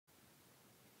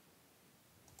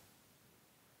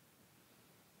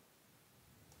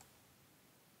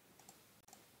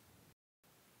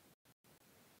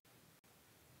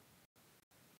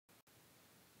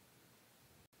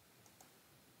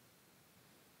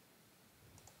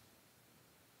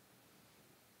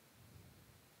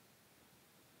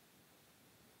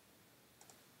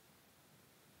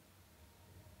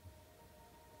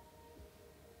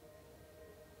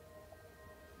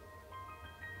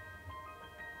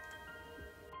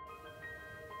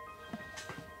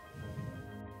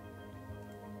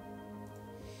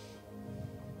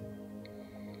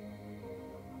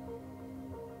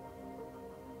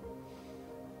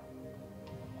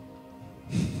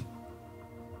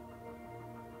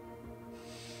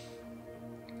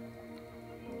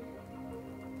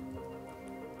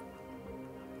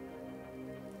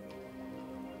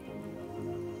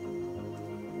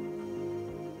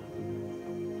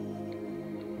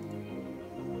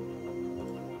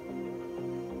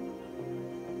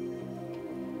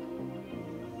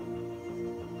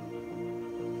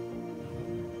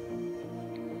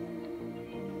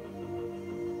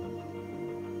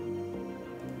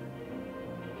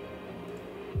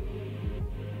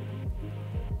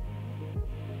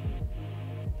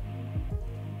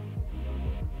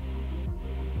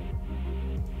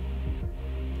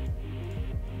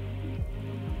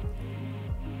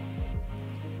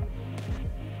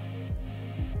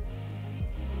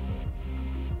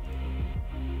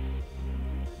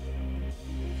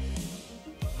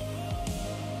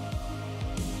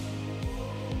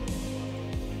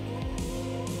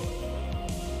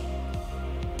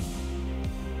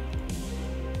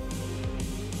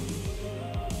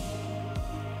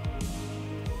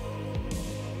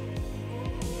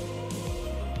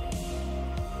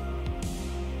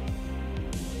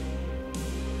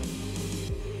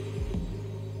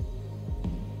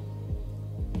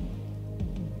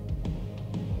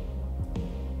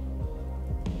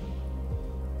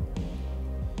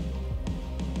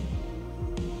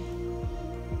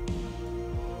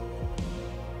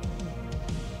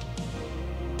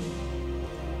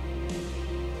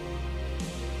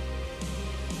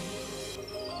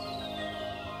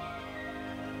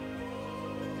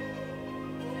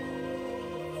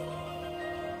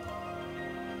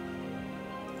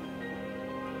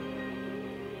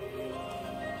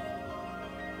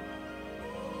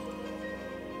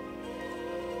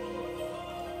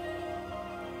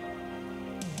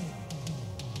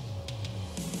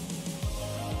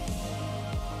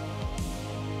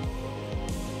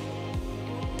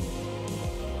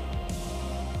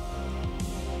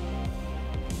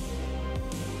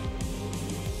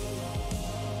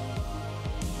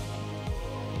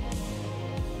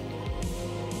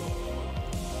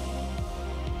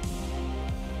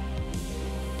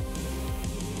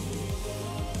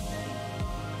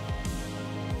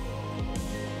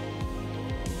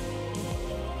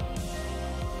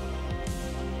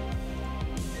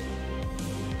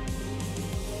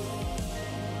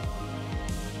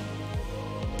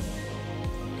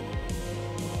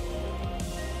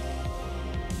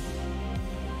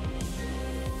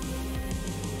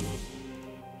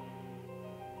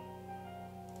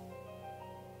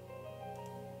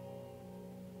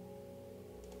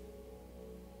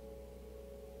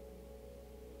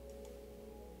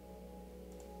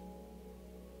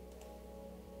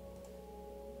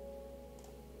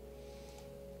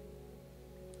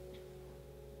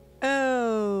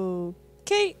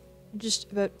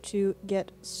just about to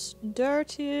get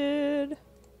started.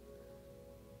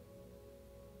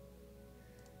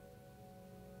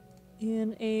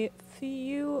 In a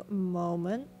few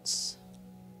moments.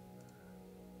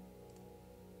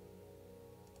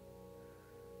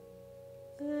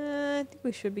 I think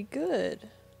we should be good.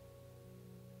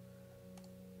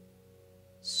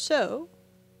 So,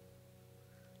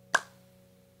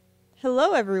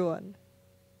 hello everyone.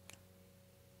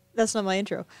 That's not my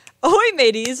intro. Ahoy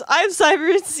mateys, I'm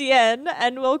CyberCN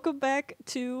and welcome back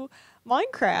to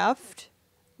Minecraft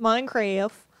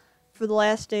for the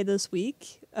last day this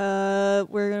week. We're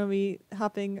gonna be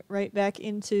hopping right back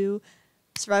into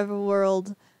survival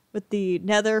world with the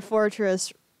Nether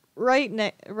fortress right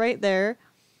there.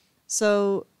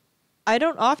 So I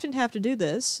don't often have to do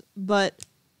this, but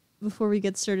before we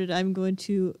get started, I'm going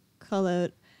to call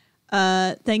out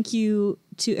thank you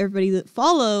to everybody that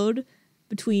followed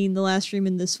between the last stream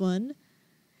and this one,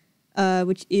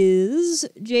 which is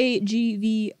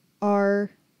JGV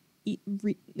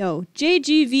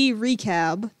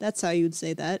Recab. That's how you would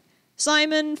say that.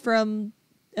 Simon from,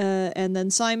 and then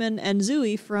Simon and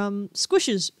Zooey from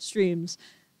Squish's streams,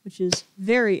 which is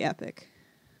very epic.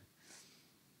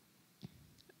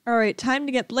 Alright, time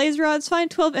to get blaze rods, find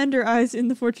 12 ender eyes in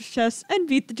the fortress chest, and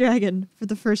beat the dragon for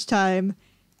the first time.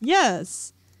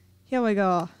 Yes! Here we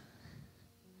go.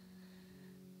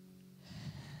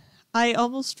 I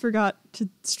almost forgot to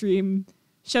stream.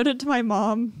 Shout out to my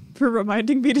mom for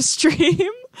reminding me to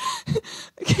stream.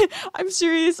 I'm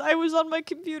serious, I was on my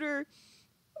computer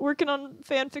working on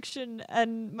fanfiction,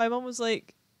 and my mom was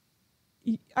like,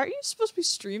 "Aren't you supposed to be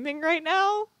streaming right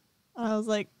now?" And I was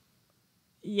like,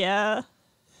 "Yeah."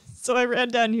 So I ran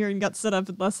down here and got set up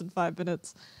in less than 5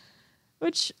 minutes,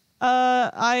 which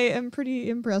I am pretty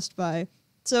impressed by.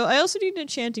 So I also need an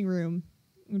enchanting room,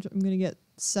 which I'm gonna get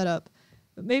set up.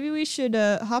 But maybe we should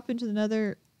hop into the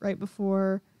Nether right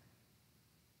before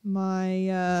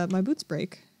my my boots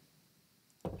break.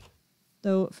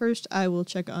 Though first I will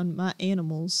check on my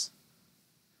animals.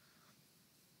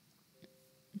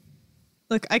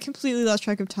 Look, I completely lost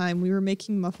track of time. We were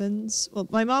making muffins. Well,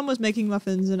 my mom was making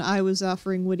muffins and I was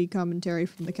offering witty commentary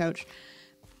from the couch.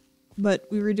 But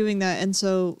we were doing that, and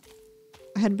so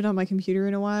I hadn't been on my computer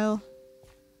in a while.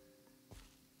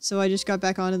 So I just got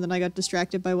back on and then I got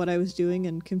distracted by what I was doing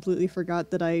and completely forgot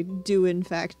that I do in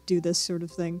fact do this sort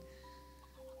of thing.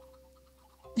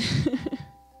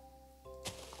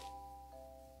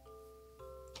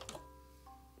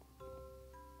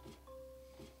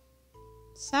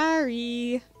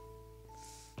 Sorry.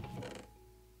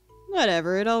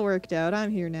 Whatever, it all worked out.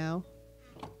 I'm here now.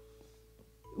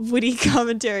 Witty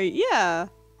commentary. Yeah.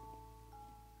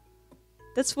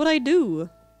 That's what I do.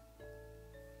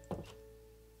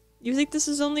 You think this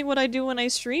is only what I do when I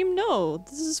stream? No.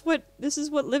 This is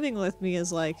what living with me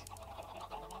is like.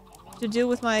 To deal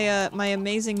with my my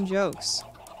amazing jokes.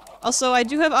 Also, I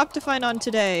do have Optifine on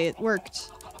today. It worked.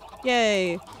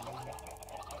 Yay.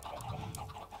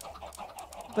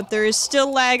 But there is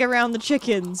still lag around the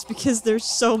chickens because there's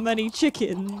so many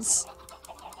chickens.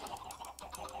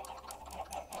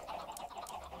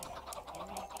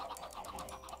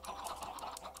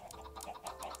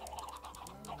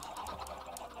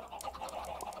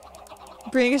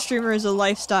 Being a streamer is a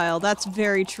lifestyle. That's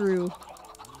very true.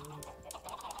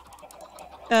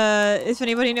 If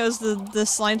anybody knows the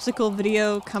Slimesicle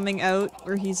video coming out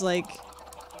where he's like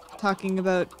talking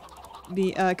about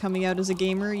coming out as a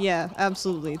gamer, yeah,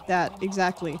 absolutely. That,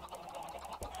 exactly.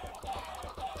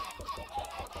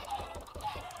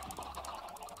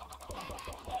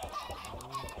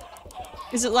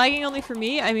 Is it lagging only for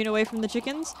me? I mean, away from the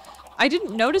chickens? I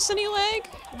didn't notice any lag,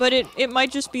 but it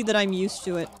might just be that I'm used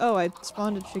to it. Oh, I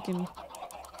spawned a chicken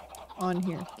on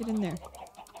here. Get in there.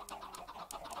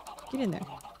 Get in there.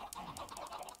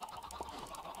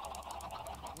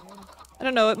 I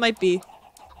don't know, it might be.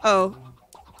 Oh.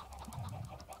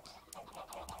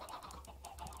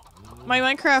 My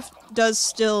Minecraft does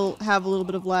still have a little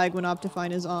bit of lag when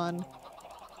Optifine is on.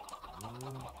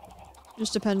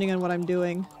 Just depending on what I'm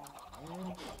doing.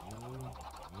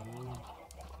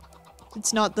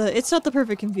 It's not the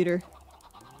perfect computer.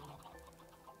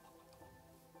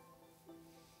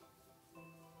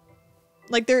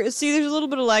 Like there's a little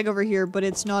bit of lag over here, but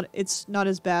it's not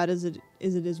as bad as it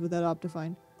is without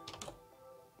Optifine.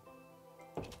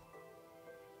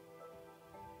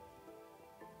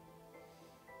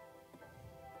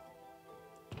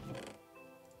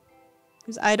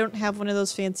 Because I don't have one of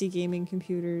those fancy gaming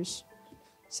computers,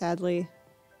 sadly.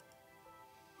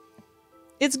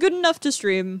 It's good enough to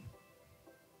stream.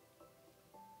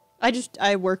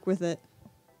 I work with it.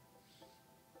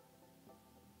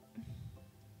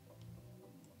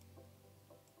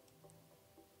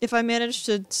 if I manage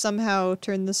to somehow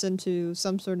turn this into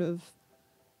some sort of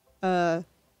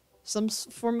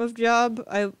form of job,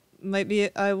 I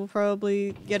will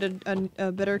probably get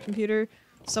a better computer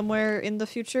somewhere in the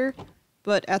future.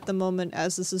 But at the moment,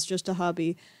 as this is just a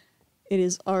hobby,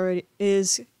 the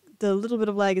little bit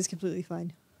of lag is completely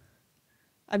fine.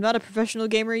 I'm not a professional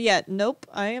gamer yet. Nope,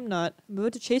 I am not. I'm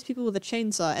about to chase people with a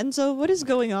chainsaw. Enzo, what is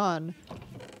going on?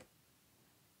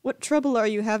 What trouble are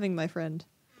you having, my friend?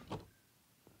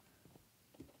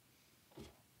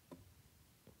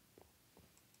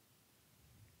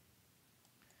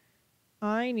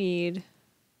 I need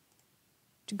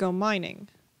to go mining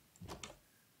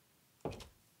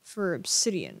for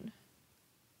obsidian.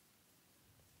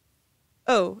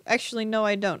 Oh, actually no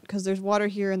I don't, because there's water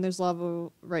here and there's lava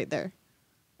right there.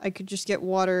 I could just get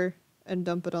water and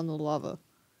dump it on the lava.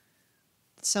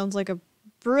 That sounds like a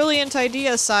brilliant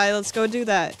idea, Sai. Let's go do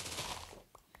that.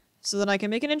 So then I can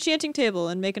make an enchanting table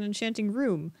and make an enchanting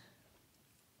room.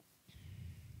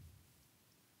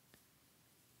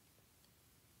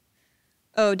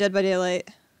 Oh, Dead by Daylight.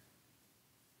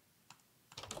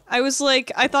 I was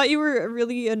like, I thought you were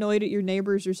really annoyed at your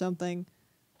neighbors or something.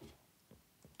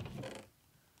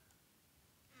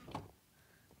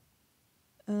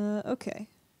 Okay.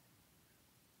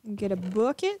 Get a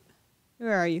bucket.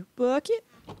 Where are you? Bucket.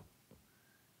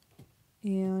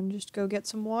 And just go get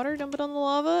some water, dump it on the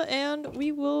lava, and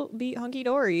we will be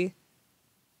hunky-dory.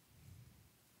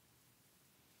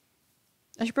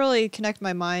 I should probably connect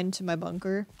my mine to my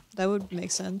bunker. That would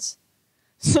make sense.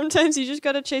 Sometimes you just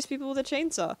gotta chase people with a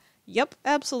chainsaw. Yep,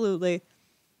 absolutely.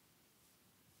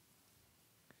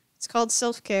 It's called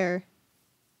self-care.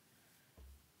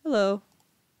 Hello.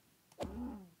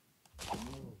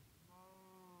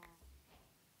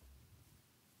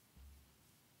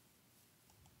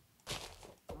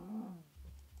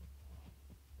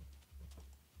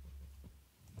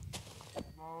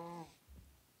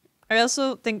 I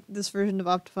also think this version of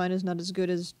Optifine is not as good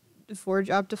as Forge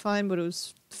Optifine, but it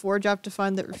was Forge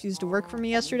Optifine that refused to work for me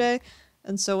yesterday.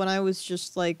 And so when I was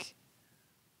just like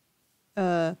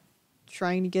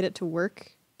trying to get it to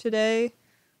work today,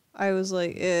 I was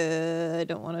like, I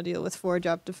don't want to deal with Forge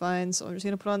Optifine, so I'm just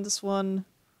gonna put on this one.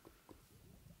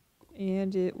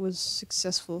 And it was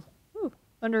successful. Ooh,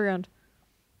 underground.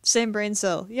 Same brain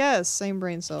cell. Yes, same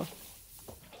brain cell.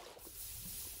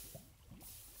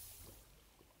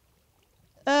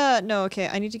 No, okay,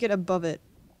 I need to get above it.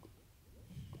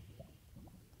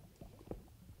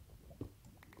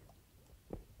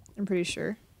 I'm pretty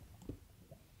sure.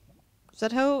 Is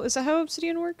that how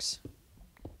obsidian works?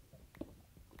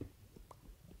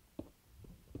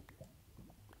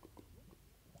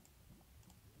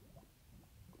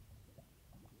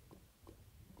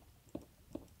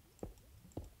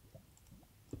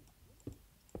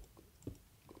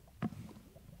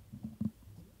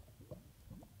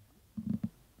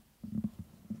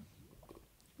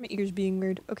 My ears being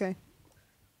weird. Okay.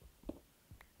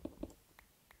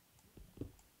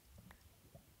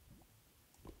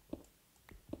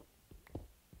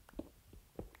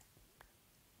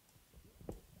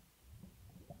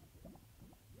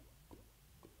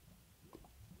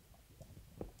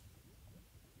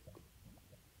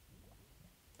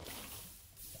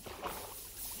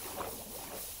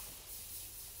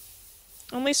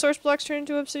 Only source blocks turn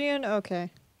into obsidian?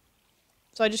 Okay.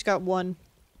 So I just got one.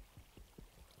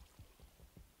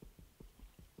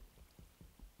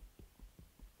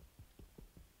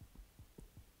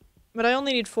 But I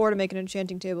only need 4 to make an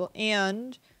enchanting table,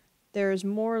 and there's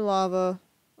more lava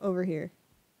over here.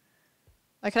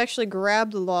 I could actually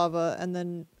grab the lava and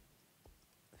then...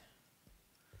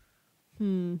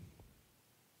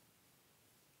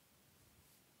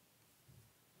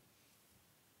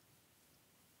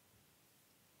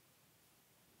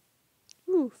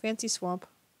 Ooh, fancy swamp.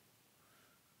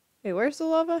 Wait, where's the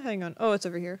lava? Hang on. Oh, it's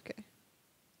over here. Okay.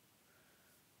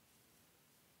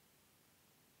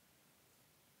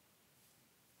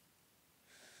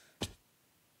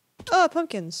 Oh,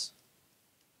 pumpkins.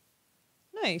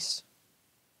 Nice.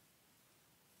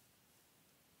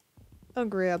 I'll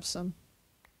grab some.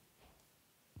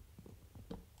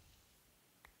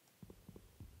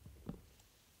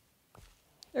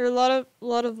 There are a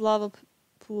lot of lava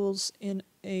pools in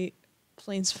a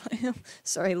plains biome.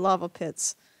 Sorry, lava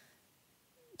pits.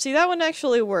 See, that one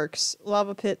actually works.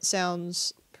 Lava pit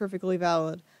sounds perfectly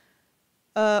valid.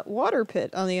 Water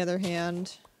pit, on the other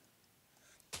hand,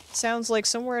 sounds like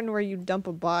somewhere in where you dump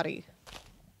a body.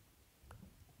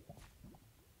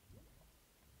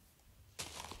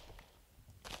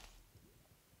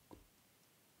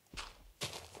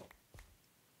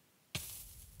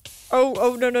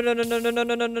 Oh, no, no, no, no, no, no, no,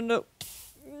 no, no, no, no.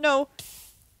 No.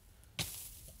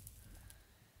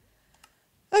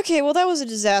 Okay, well that was a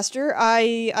disaster.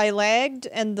 I lagged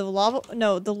and the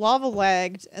lava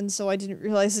lagged, and so I didn't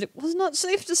realize that it was not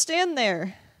safe to stand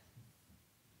there.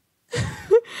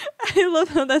 I love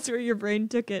how that's where your brain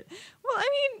took it. Well, I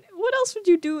mean, what else would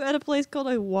you do at a place called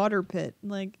a water pit?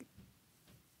 Like,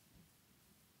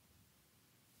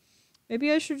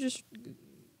 maybe I should just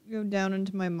go down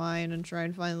into my mine and try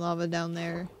and find lava down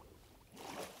there.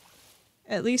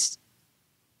 At least...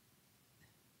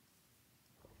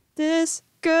 This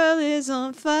girl is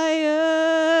on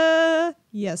fire!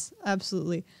 Yes,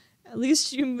 absolutely. At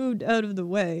least you moved out of the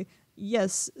way.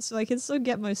 Yes, so I can still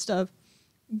get my stuff.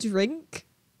 Drink?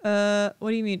 What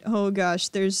do you mean? Oh gosh,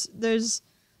 there's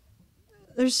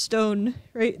stone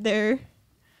right there.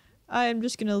 I'm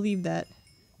just gonna leave that.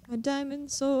 A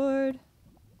diamond sword.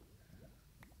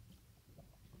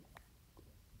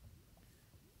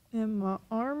 And my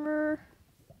armor.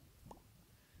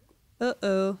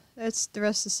 Uh-oh. That's the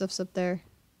rest of the stuff's up there.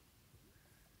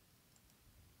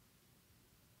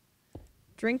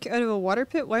 Drink out of a water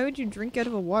pit? Why would you drink out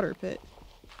of a water pit?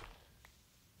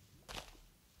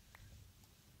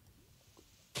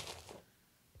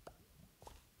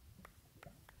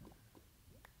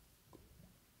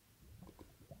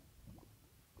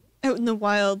 Out in the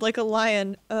wild, like a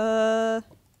lion.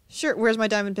 Sure, where's my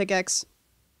diamond pickaxe?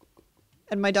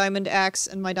 And my diamond axe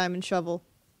and my diamond shovel.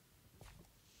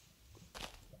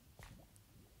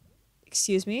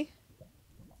 Excuse me?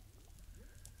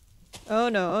 Oh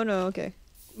no, okay.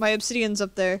 My obsidian's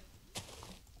up there.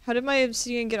 How did my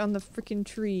obsidian get on the frickin'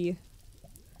 tree?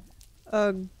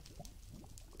 Oh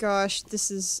gosh,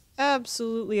 this is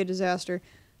absolutely a disaster.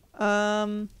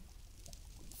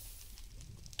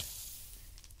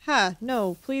 Ha,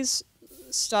 no, please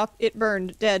stop. It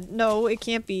burned. Dead. No, it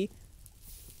can't be.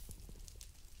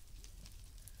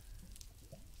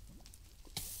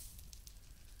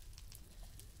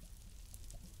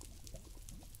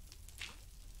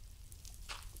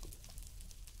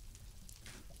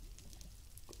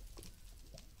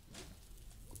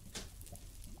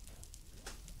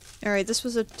 Alright, this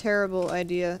was a terrible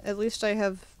idea. At least I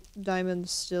have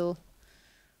diamonds still.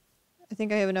 I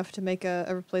think I have enough to make a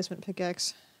replacement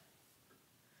pickaxe.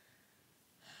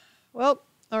 Well,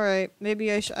 alright.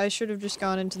 Maybe I should have just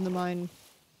gone into the mine.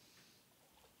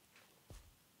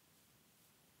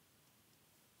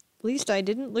 At least I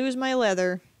didn't lose my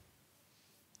leather.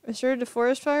 I started a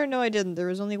forest fire? No, I didn't. There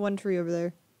was only one tree over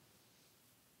there.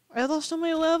 I lost all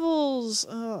my levels!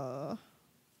 Ugh.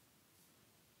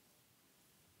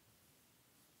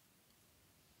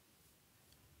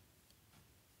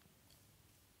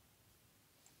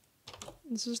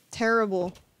 This is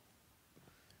terrible.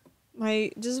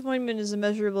 My disappointment is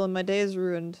immeasurable and my day is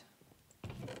ruined.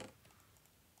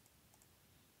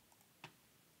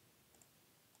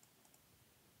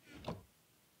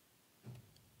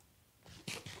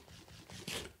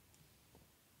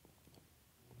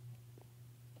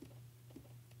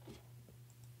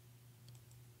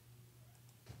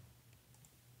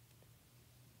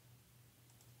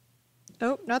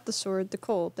 Oh, not the sword, the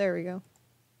coal. There we go.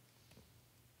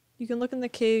 You can look in the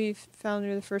cave you found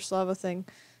near the first lava thing.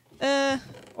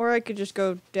 Or I could just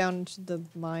go down to the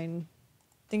mine.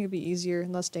 I think it'd be easier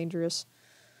and less dangerous.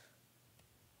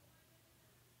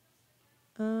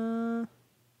 What am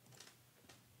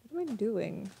I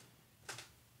doing?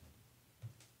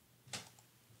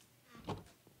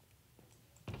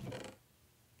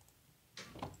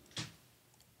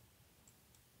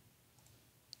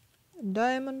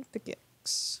 Diamond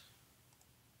pickaxe.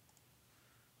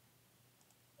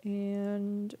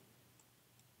 And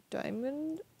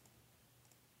diamond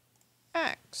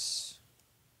axe.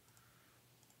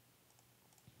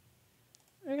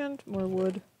 I got more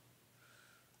wood.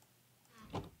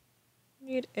 I'm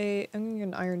gonna get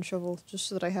an iron shovel just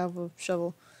so that I have a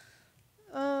shovel.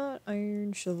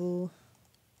 Iron shovel.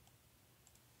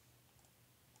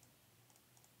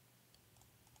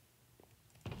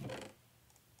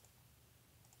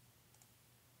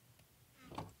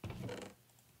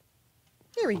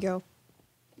 There we go.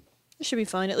 This should be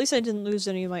fine. At least I didn't lose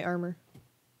any of my armor.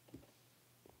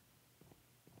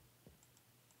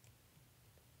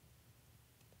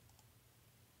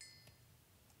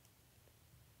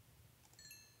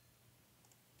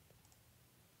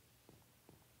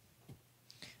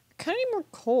 I kinda need more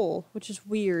coal, which is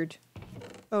weird.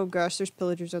 Oh gosh, there's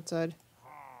pillagers outside.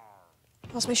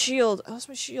 I lost my shield! I lost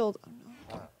my shield! Oh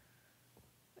no.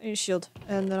 I need a shield.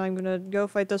 And then I'm gonna go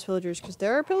fight those pillagers, because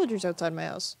there are pillagers outside my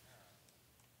house.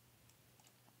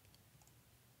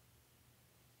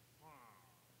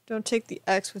 Don't take the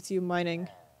axe with you mining.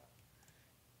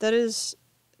 That is...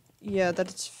 yeah, that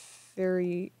is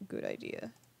very good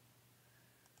idea.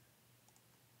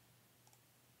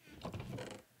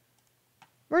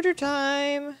 Murder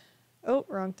time! Oh,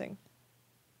 wrong thing.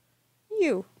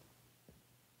 You.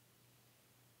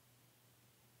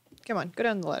 Come on, go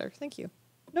down the ladder. Thank you.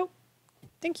 Nope.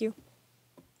 Thank you.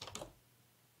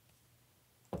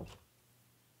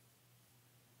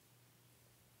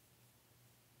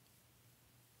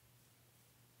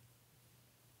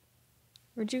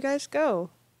 Where'd you guys go?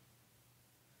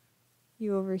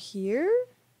 You over here?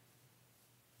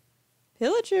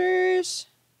 Pillagers!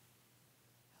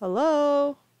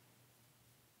 Hello?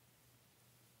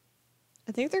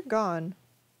 I think they're gone.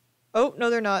 Oh, no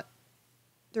they're not.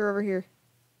 They're over here.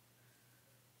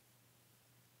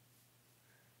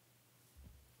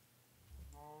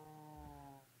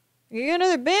 You get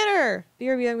another banner!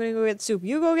 BRB, I'm gonna go get soup.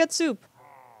 You go get soup.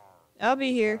 I'll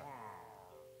be here.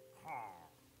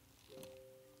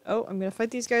 Oh, I'm gonna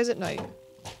fight these guys at night.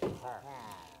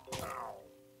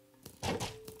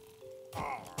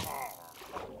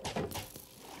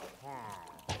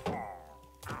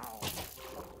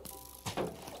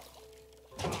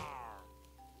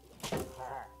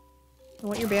 I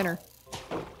want your banner.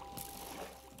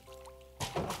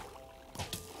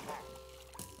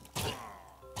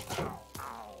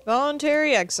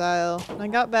 Voluntary exile. I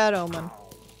got bad omen.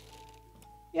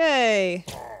 Yay!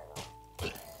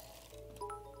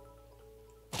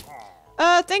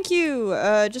 Thank you!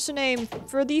 Just a name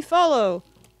for the follow.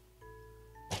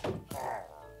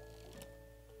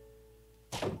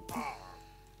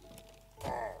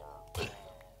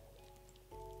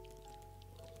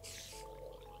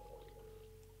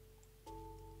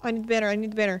 I need the banner, I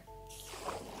need the banner.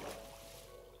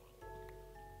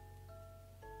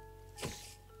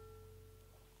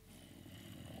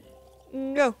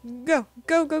 Go, go,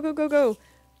 go, go, go, go, go.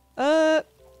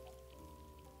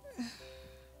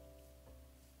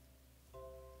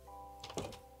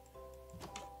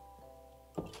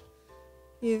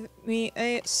 Give me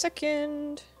a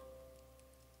second.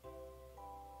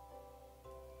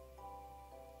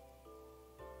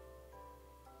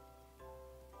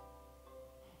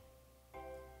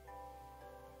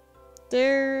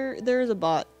 There's a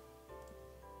bot.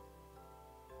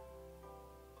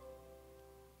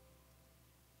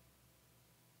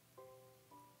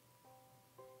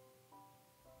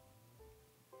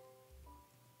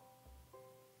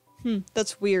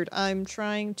 That's weird. I'm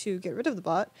trying to get rid of the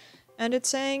bot, and it's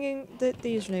saying that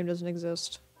the username doesn't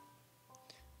exist.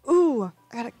 Ooh,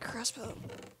 I got a crossbow.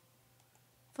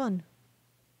 Fun.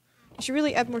 I should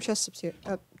really add more chests up here.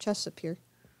 Chests up here.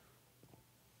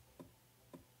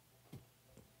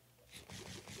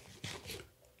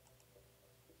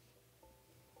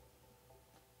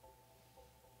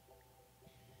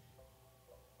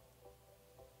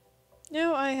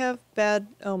 No, I have bad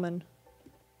omen.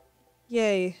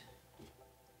 Yay.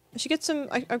 I should get some-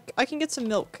 I can get some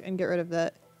milk and get rid of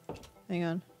that. Hang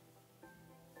on.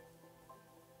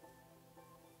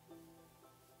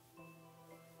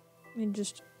 Let me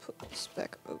just put this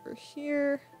back over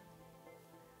here.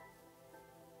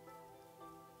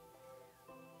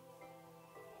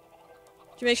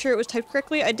 Did you make sure it was typed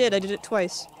correctly? I did it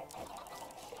twice.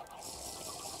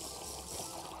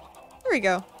 There we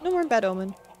go. No more bad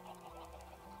omen.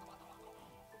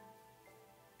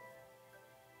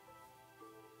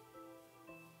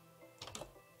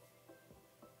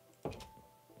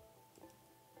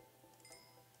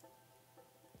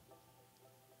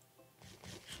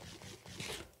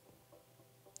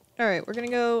 Alright, we're gonna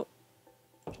go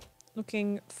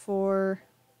looking for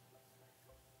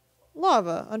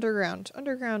lava, underground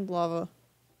lava.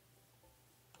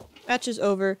 Match is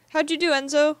over. How'd you do,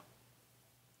 Enzo?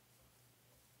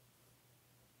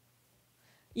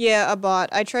 Yeah, a bot.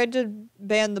 I tried to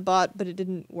ban the bot, but it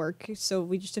didn't work, so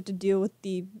we just have to deal with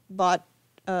the bot,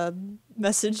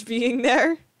 message being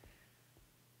there.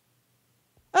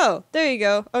 Oh, there you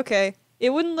go. Okay. It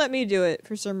wouldn't let me do it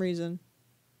for some reason.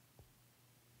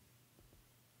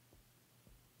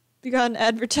 Begun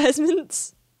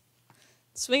advertisements.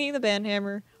 Swinging the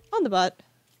banhammer on the bot.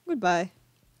 Goodbye.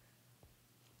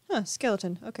 Huh,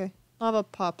 skeleton. Okay. Lava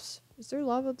pops. Is there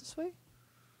lava this way?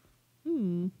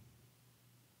 Kinda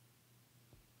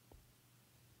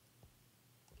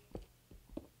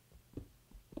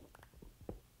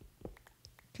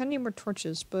need more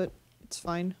torches, but it's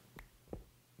fine.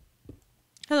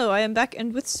 Hello, I am back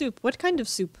and with soup. What kind of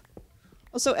soup?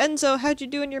 Also, Enzo, how'd you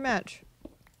do in your match?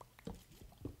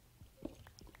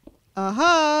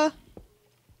 Aha!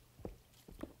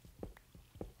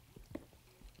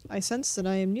 I sense that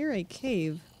I am near a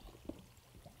cave.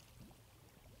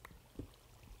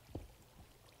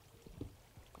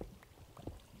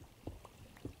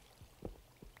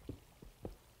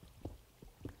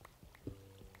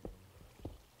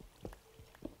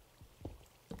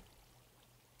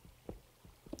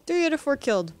 3 out of 4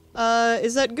 killed.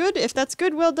 Is that good? If that's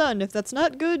good, well done. If that's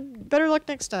not good, better luck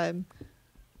next time.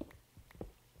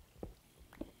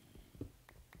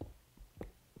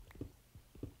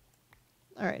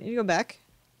 Alright, I need to go back.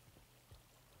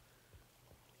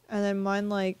 And then mine,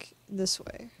 like, this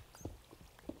way.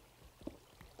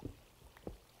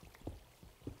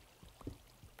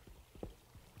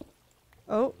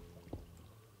 Oh.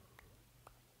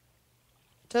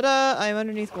 Ta-da! I'm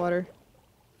underneath water.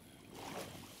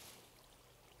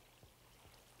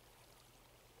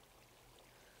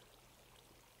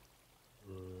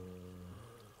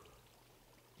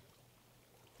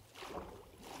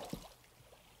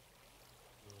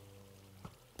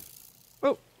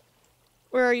 Oh!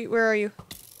 Where are you? Where are you?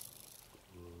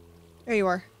 There you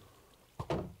are.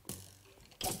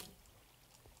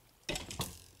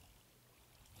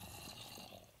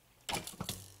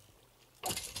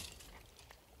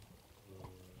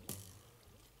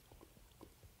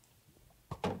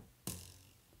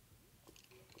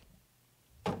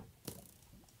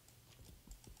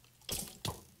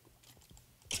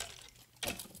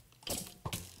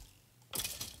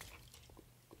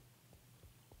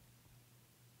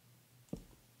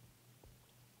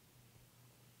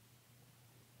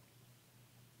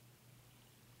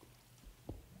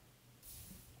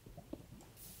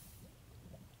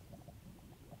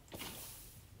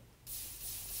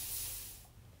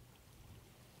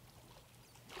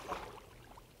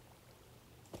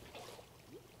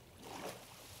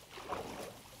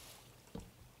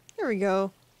 There we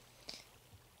go.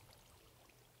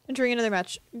 Entering another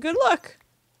match. Good luck!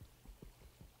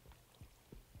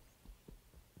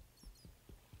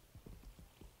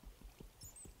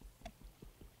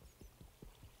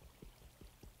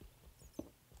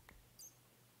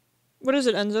 What is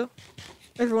it, Enzo?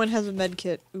 Everyone has a med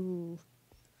kit. Ooh.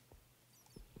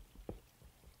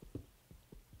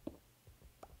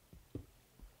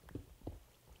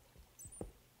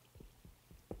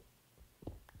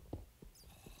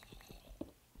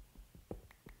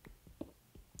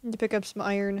 Need to pick up some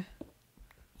iron.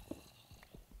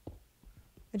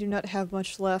 I do not have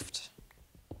much left.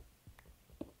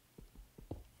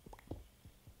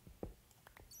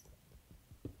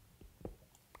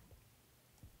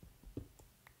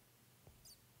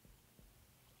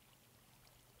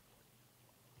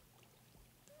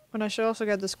 And I should also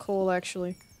get this coal,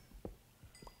 actually.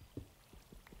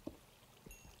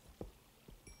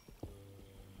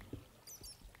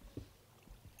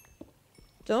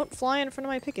 Don't fly in front of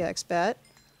my pickaxe, bat.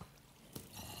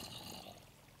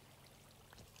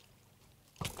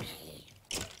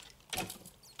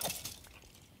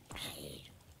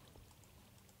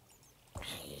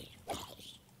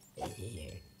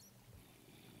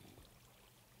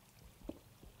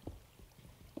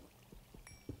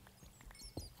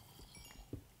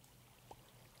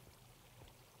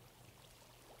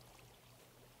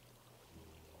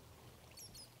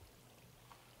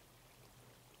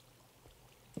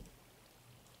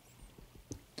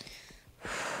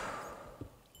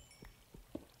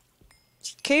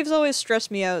 Caves always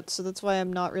stress me out, so that's why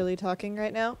I'm not really talking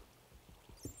right now.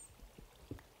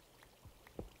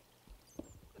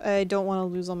 I don't want to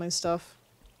lose all my stuff.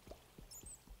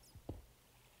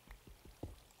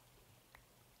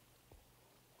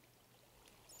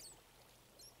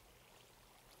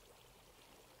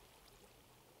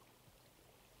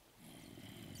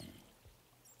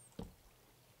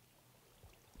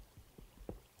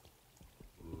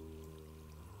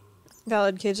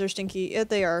 Valid, caves are stinky. Yeah,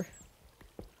 they are.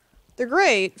 They're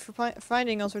great for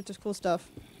finding all sorts of cool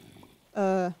stuff.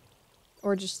 Or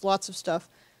just lots of stuff.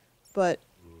 But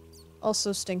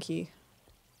also stinky.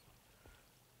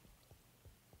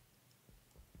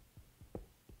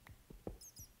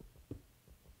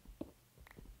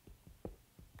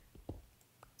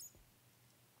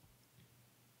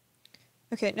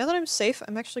 Okay, now that I'm safe,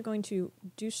 I'm actually going to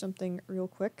do something real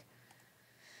quick.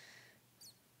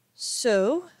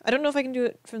 So, I don't know if I can do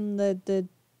it from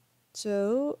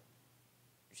so,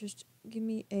 just give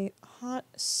me a hot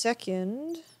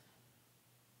second.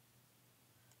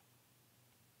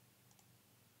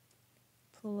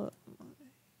 Pull up my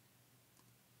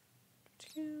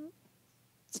account.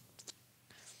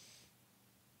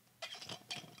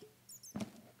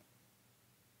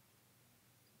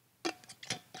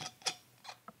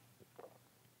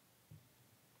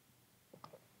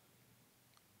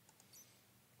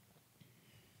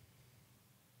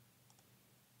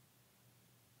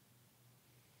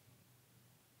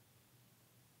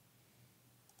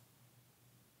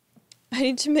 I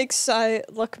need to make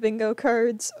luck bingo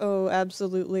cards. Oh,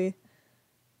 absolutely.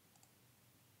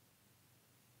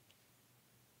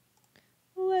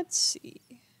 Let's see.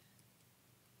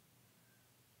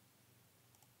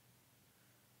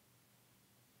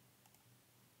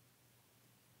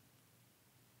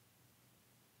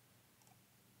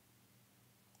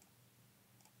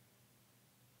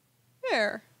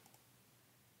 There.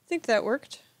 I think that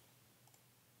worked.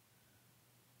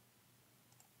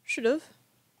 Should've.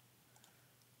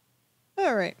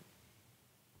 Alright.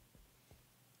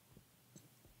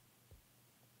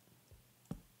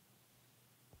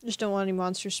 Just don't want any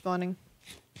monsters spawning.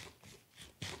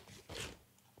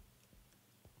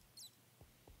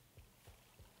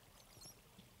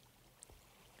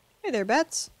 Hey there,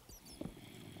 bats.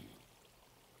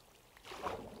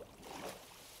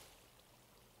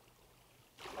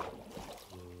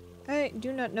 I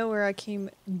do not know where I came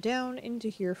down into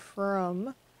here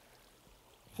from,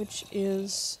 which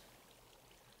is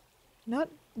not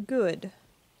good,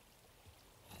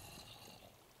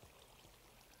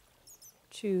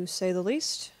 to say the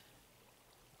least.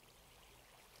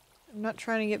 I'm not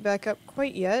trying to get back up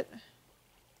quite yet,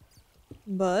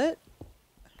 but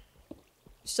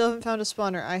still haven't found a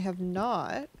spawner. I have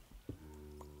not.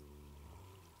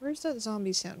 Where's that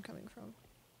zombie sound coming from?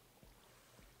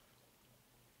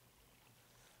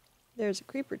 There's a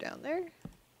creeper down there.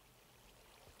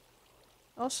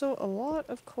 Also, a lot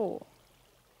of coal.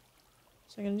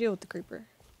 So I'm gonna deal with the creeper.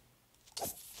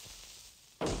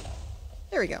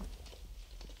 There we go.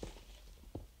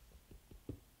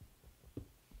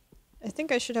 I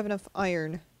think I should have enough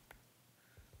iron.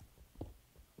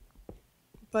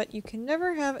 But you can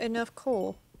never have enough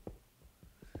coal.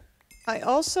 I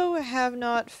also have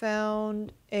not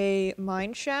found a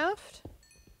mine shaft.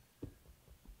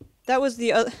 That was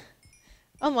the other...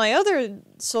 On my other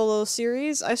solo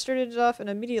series, I started it off and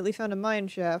immediately found a mine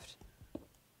shaft.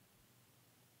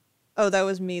 Oh, that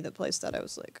was me that placed that. I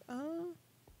was like,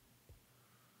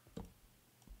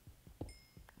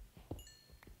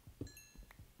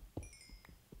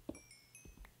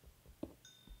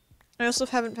 I also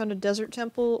haven't found a desert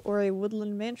temple or a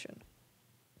woodland mansion.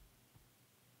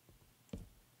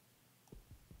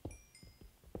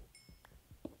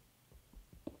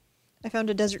 I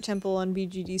found a desert temple on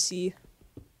BGDC.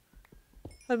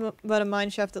 About a mine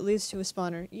shaft that leads to a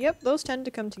spawner. Yep, those tend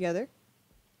to come together.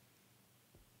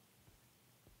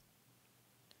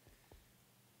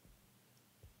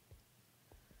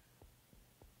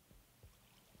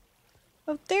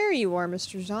 Oh, there you are,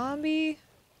 Mr. Zombie.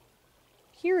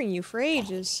 Hearing you for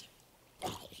ages.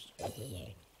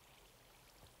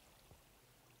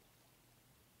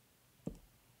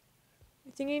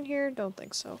 Anything in here? Don't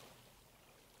think so.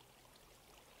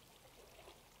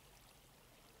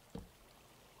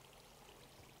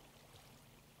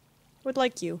 Would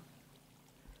like you.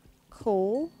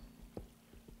 Coal.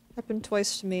 Happened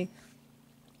twice to me.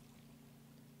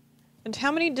 And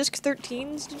how many disc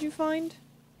 13s did you find?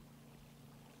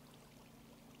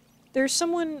 There's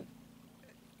someone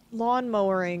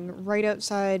lawnmowering right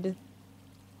outside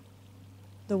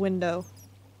the window.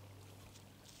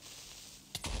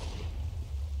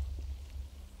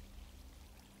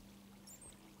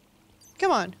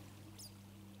 Come on.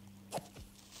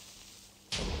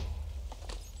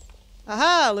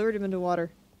 Aha! Lured him into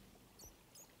water.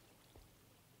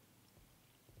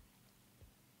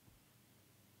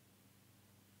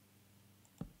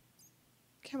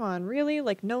 Come on, really?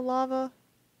 Like, no lava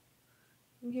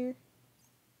in here?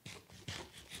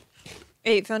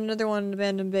 Hey, found another one in an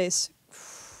abandoned base.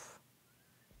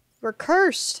 We're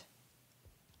cursed!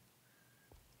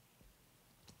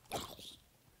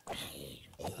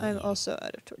 I'm also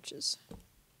out of torches.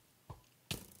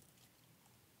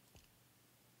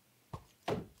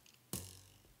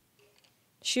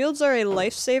 Shields are a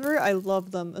lifesaver. I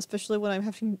love them, especially when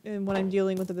I'm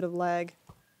dealing with a bit of lag.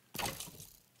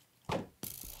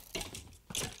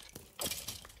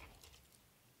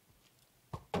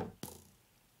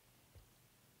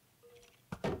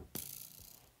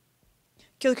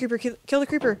 Kill the creeper, kill the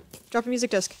creeper! Drop a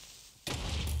music disc.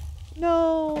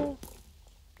 No!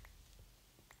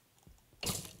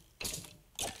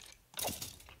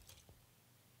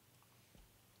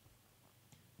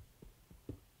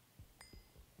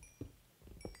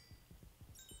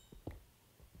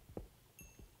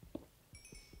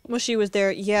 Mushy was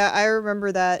there. Yeah, I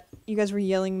remember that. You guys were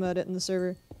yelling about it in the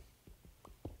server.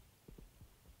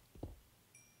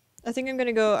 I think I'm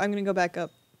gonna go back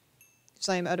up. Because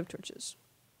I am out of torches.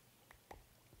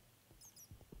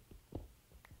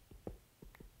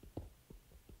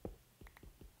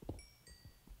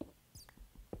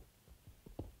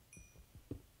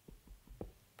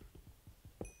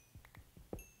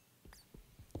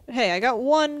 But hey, I got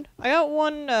one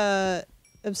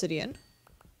obsidian.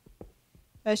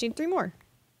 I just need 3 more.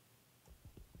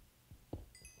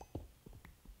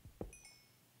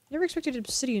 Never expected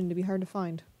obsidian to be hard to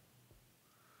find.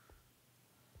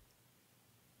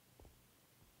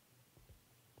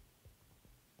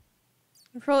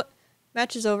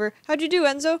 Match is over. How'd you do,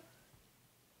 Enzo?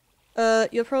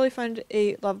 You'll probably find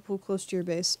a lava pool close to your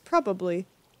base. Probably.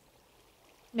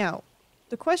 Now,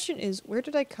 the question is, where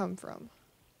did I come from?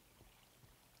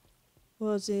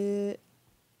 Was it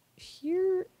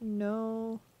here?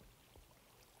 No.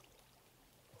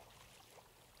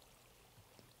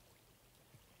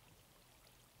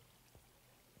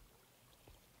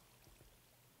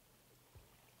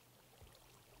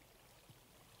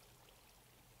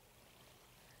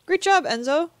 Great job,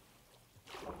 Enzo!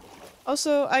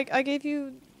 Also, I gave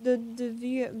you the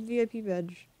VIP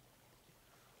badge.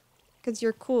 Because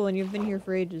you're cool and you've been here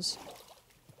for ages.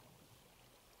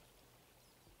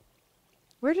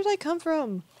 Where did I come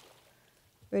from?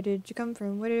 Where did you come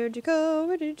from? Where did you go?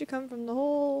 Where did you come from? The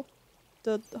hole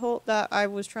that I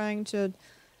was trying to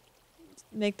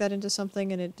make that into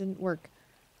something and it didn't work.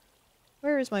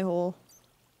 Where is my hole?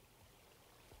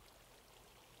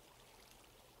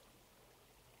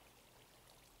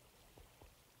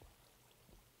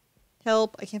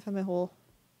 Help, I can't find my hole.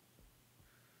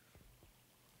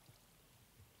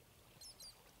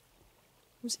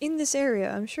 It was in this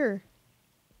area, I'm sure.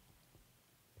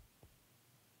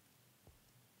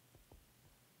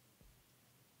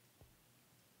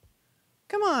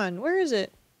 Come on, where is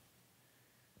it?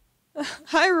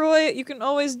 Hi, Roy, you can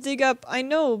always dig up. I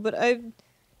know, but it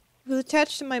was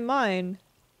attached to my mine.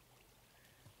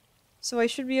 So I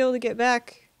should be able to get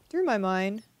back through my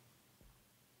mine.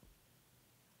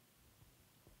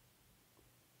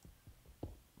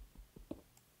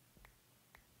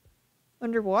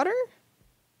 Underwater?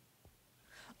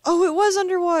 Oh, it was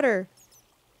underwater!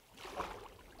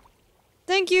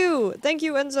 Thank you! Thank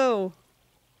you, Enzo!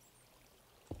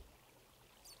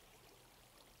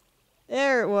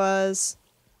 There it was.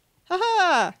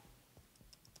 Haha!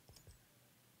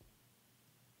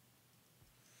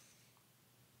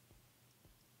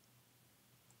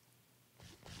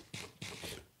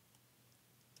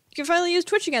 You can finally use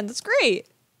Twitch again. That's great!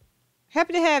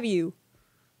 Happy to have you.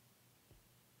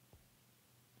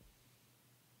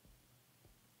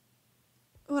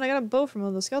 Oh, and I got a bow from one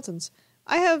of the skeletons.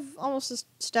 I have almost a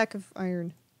stack of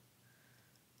iron.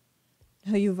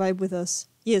 How you vibe with us.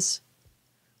 Yes.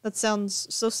 That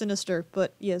sounds so sinister,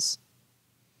 but yes.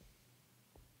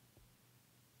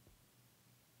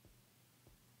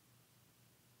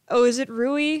 Oh, is it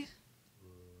Rui?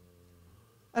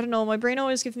 I don't know, my brain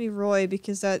always gives me Roy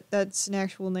because that's an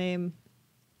actual name.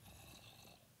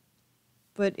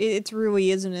 But it's Rui,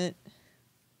 isn't it?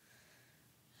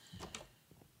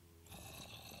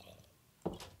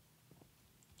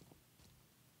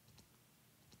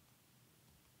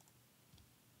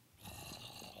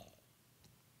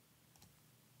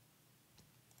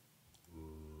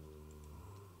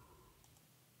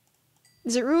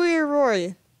 Is it Rui or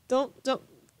Roy? Don't,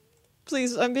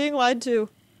 please, I'm being lied to.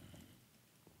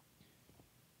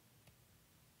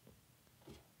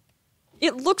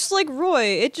 It looks like Roy,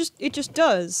 it just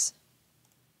does.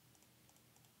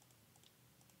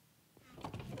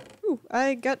 Ooh,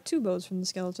 I got 2 bows from the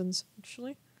skeletons,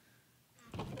 actually.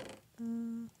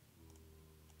 I'm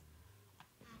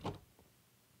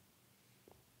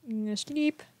gonna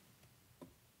sleep.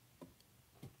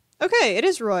 Okay, it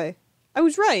is Roy. I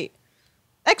was right.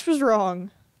 X was wrong.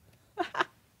 I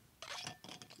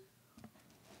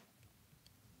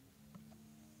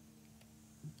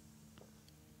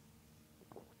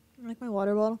like my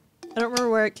water bottle. I don't remember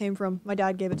where it came from. My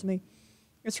dad gave it to me.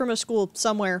 It's from a school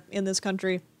somewhere in this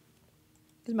country.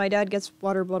 Because my dad gets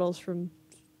water bottles from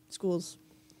schools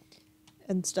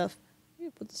and stuff. Let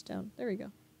me put this down. There we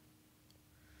go.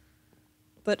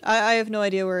 But I have no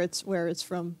idea where it's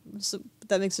from. So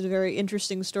that makes it a very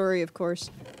interesting story, of course.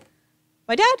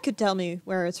 My dad could tell me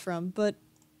where it's from, but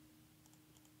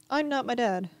I'm not my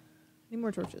dad. Need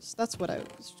more torches. That's what I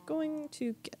was going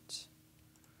to get.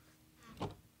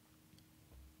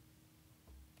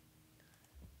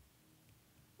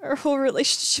 Our whole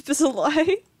relationship is a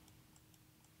lie.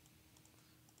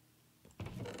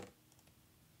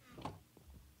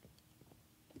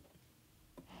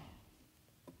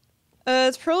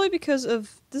 It's probably because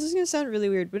of... This is gonna sound really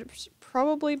weird, but it's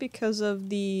probably because of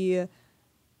the...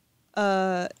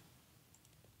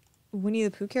 Winnie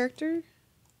the Pooh character?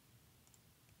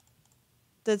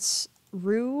 That's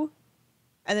Rue,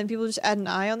 and then people just add an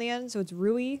I on the end, so it's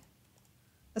Rui.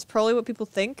 That's probably what people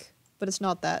think, but it's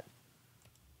not that.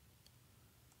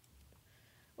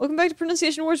 Welcome back to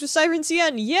Pronunciation Wars with Cyber and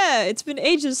CN! Yeah! It's been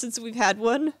ages since we've had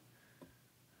one.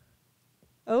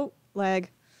 Oh, lag.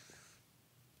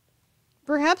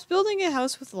 Perhaps building a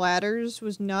house with ladders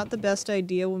was not the best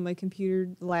idea when my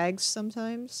computer lags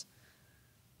sometimes.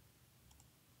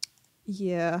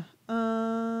 Yeah.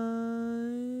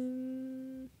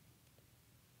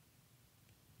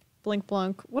 Blink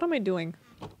blonk. What am I doing?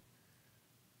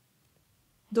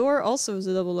 Door also is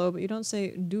a double O, but you don't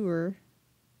say doer.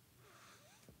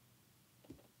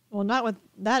 Well, not with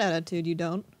that attitude, you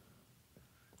don't.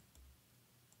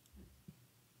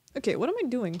 Okay, what am I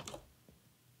doing?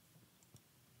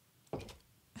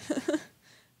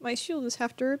 My shield is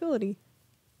half durability.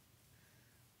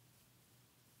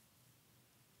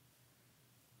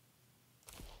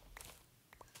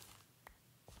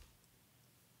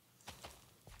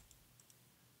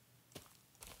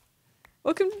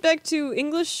 Welcome back to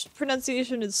English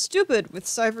Pronunciation is Stupid with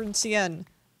Cyber and CN.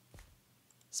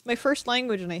 It's my first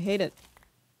language and I hate it.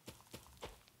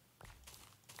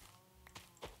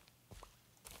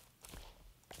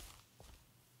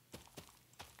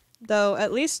 Though,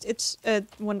 at least it's,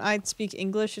 when I speak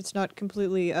English, it's not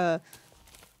completely,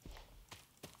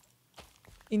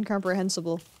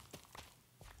 incomprehensible.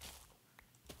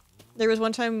 There was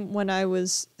one time when I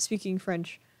was speaking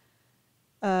French,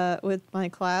 with my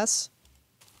class,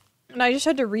 and I just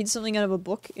had to read something out of a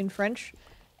book in French,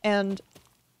 and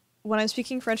when I'm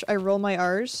speaking French, I roll my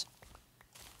R's,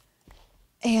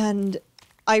 and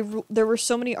there were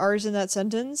so many R's in that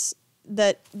sentence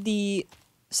that the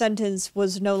sentence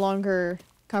was no longer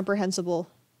comprehensible,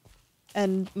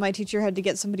 and my teacher had to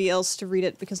get somebody else to read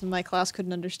it because my class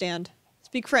couldn't understand.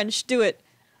 Speak French, do it.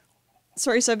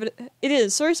 Sorry, Simon. It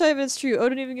is. Sorry, Simon, it's true. Oh,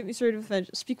 don't even get me started with French.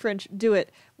 Speak French, do it.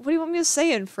 What do you want me to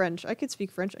say in French? I could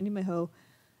speak French. I need my hoe.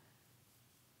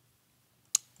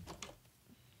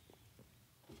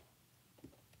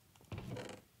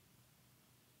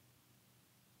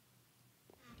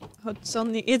 Oh,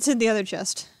 it's in the other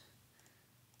chest.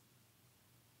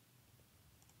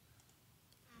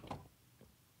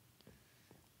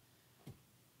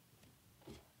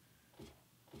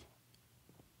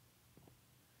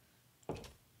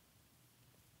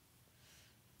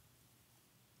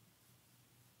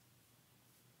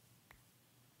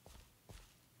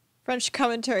 French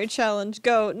commentary challenge.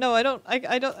 Go. No, I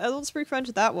don't speak French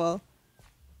that well.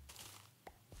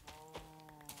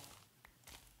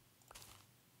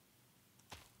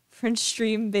 French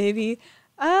stream, baby.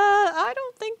 I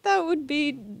don't think that would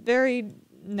be very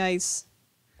nice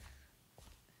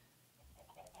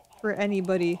for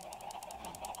anybody.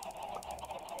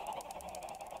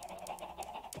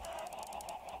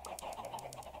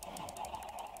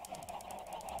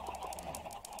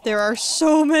 There are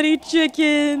so many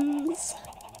chickens!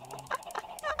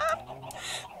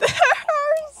 There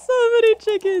are so many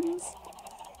chickens!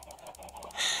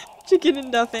 Chicken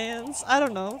enough hands. I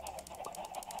don't know.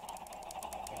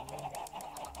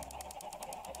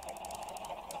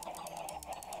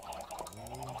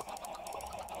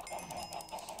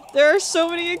 There are so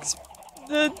many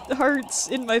hearts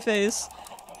in my face.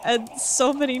 And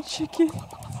so many chickens.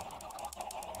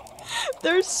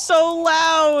 They're so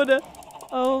loud!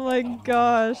 Oh my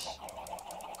gosh.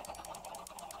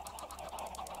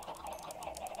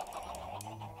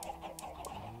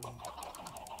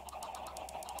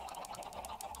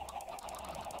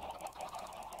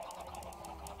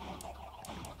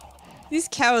 These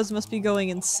cows must be going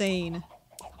insane.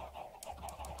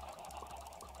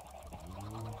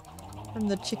 From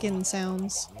the chicken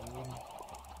sounds.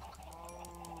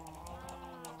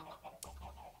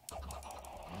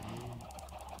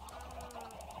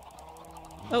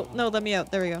 Oh, no, let me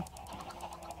out. There we go.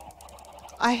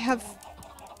 I have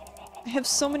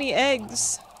so many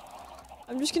eggs.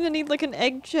 I'm just gonna need like an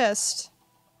egg chest.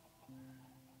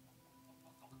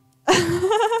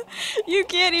 You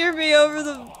can't hear me over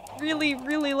the really,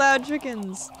 really loud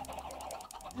chickens.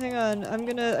 Hang on, I'm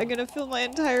gonna fill my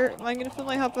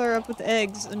hotbar up with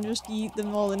eggs and just eat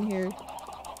them all in here.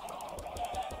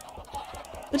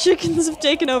 The chickens have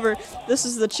taken over. This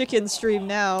is the chicken stream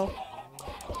now.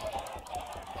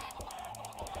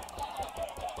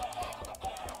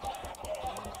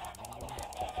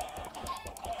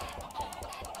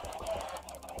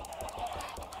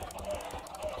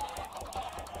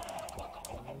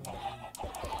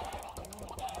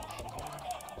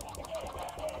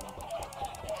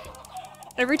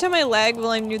 Every time I lag while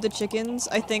I'm near the chickens,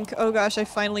 I think, oh gosh, I've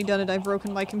finally done it. I've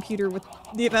broken my computer with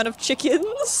the amount of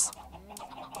chickens.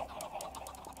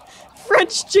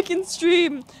 French chicken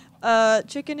stream!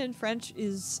 Chicken in French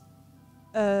is,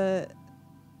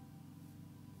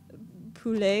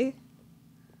 poulet.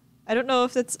 I don't know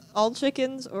if it's all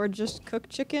chickens or just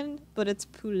cooked chicken, but it's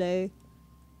poulet.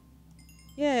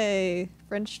 Yay!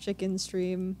 French chicken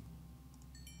stream.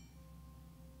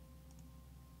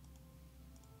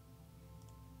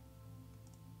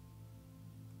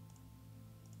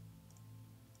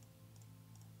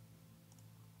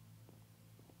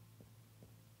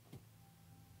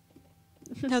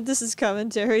 Now this is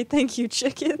commentary. Thank you,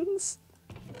 chickens.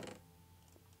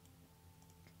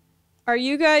 Are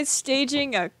you guys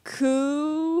staging a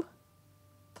coup?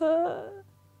 I'm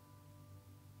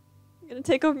gonna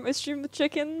take over my stream with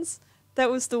chickens?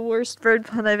 That was the worst bird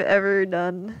pun I've ever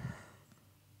done.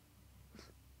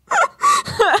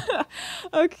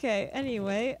 Okay,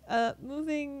 anyway,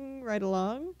 moving right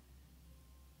along.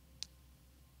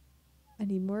 I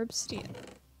need more obsidian.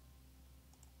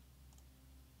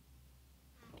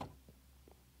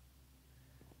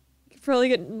 You could probably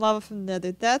get lava from the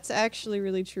nether. That's actually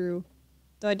really true.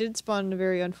 Though I did spawn in a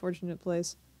very unfortunate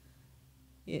place.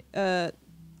 Not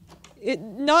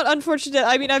unfortunate,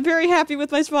 I mean, I'm very happy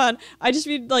with my spawn. I just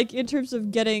mean, like, in terms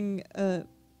of getting, that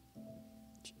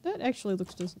actually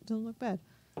doesn't look bad.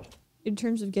 In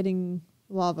terms of getting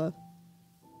lava.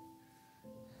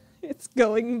 It's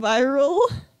going viral.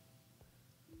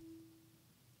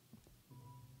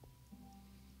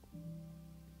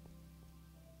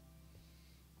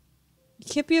 You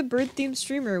can't be a bird-themed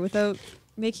streamer without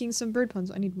making some bird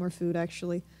puns. I need more food,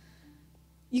 actually.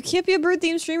 You can't be a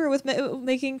bird-themed streamer with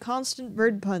making constant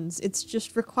bird puns. It's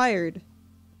just required.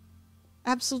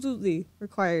 Absolutely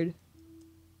required.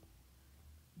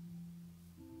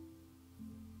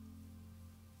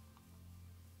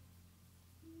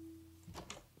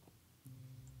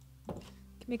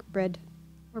 Can make bread.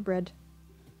 More bread.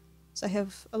 So I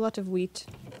have a lot of wheat.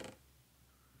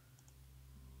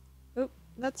 Oh,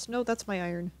 that's my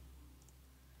iron.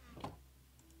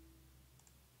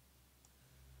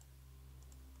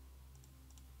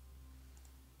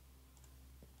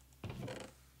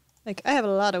 Like, I have a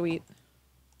lot of wheat.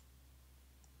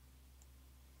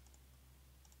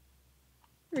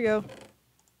 Here we go.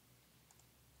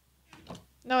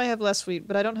 Now I have less wheat,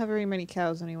 but I don't have very many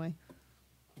cows anyway.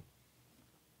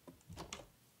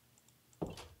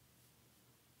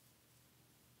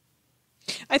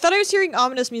 I thought I was hearing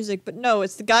ominous music, but no,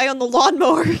 it's the guy on the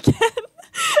lawnmower again.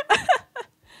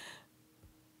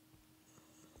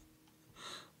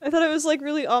 I thought it was like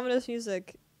really ominous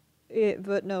music.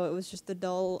 But no, it was just the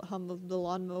dull hum of the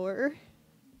lawnmower.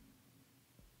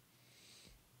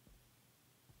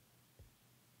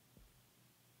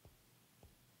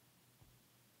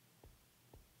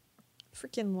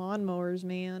 Freaking lawnmowers,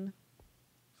 man.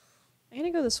 I'm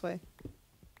gonna go this way.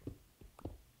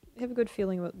 I have a good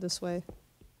feeling about this way.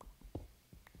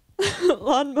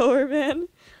 Lawnmower man,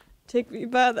 take me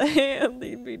by the hand,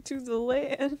 lead me to the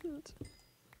land.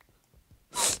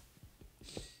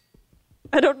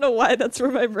 I don't know why that's where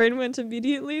my brain went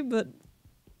immediately, but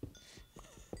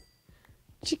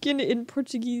chicken in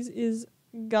Portuguese is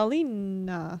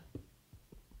galinha.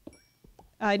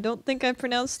 I don't think I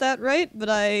pronounced that right, but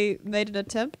I made an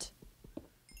attempt.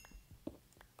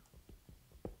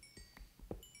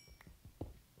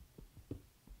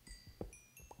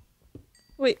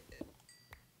 Wait.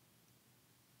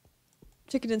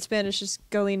 Chicken in Spanish is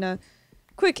galinha.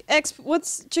 Quick,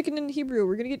 what's chicken in Hebrew?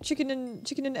 We're gonna get chicken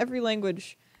in every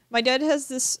language. My dad has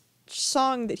this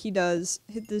song that he does,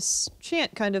 this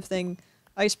chant kind of thing,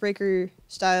 icebreaker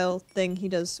style thing he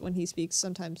does when he speaks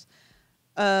sometimes.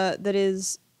 That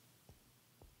is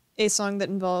a song that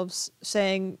involves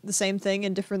saying the same thing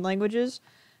in different languages,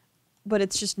 but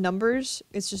it's just numbers.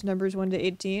 It's just numbers 1 to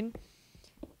 18.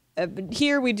 But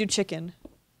here we do chicken.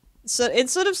 So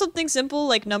instead of something simple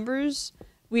like numbers,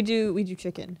 we do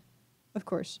chicken. Of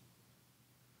course.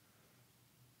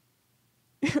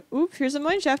 Oop, here's a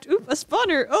mineshaft. Oop, a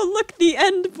spawner. Oh, look, the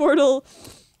end portal.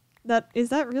 Is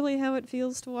that really how it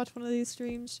feels to watch one of these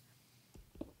streams?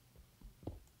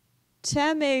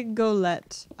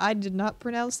 Tamegolet. I did not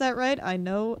pronounce that right. I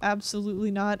know,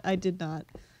 absolutely not. I did not.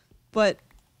 But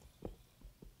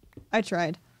I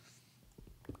tried.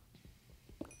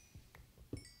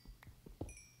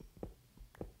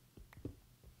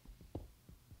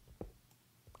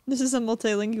 This is a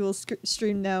multilingual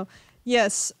stream now.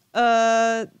 Yes,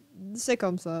 c'est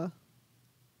comme ça.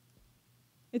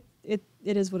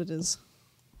 It is what it is.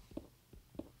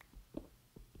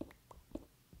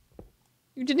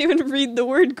 You didn't even read the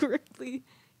word correctly.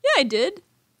 Yeah, I did.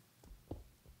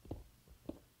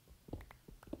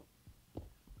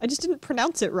 I just didn't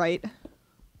pronounce it right.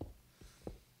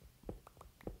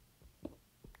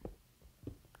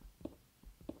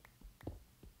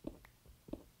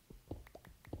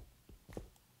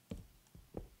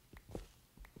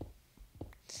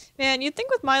 Man, you'd think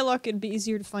with my luck it'd be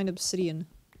easier to find obsidian.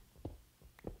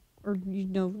 Or, you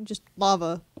know, just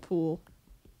lava pool.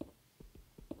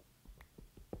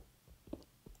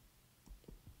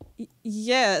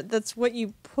 Yeah, that's what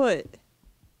you put.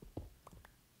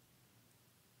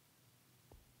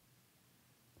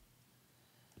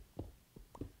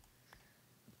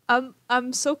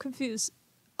 I'm so confused.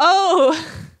 Oh!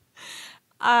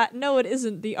 No, it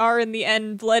isn't. The R and the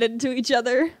N bled into each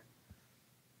other.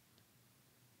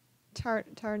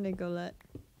 Tarnigolet.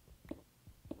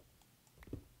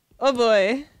 Oh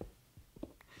boy.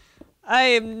 I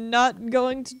am not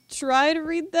going to try to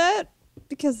read that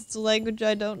because it's a language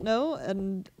I don't know,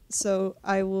 and so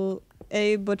I will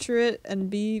A, butcher it, and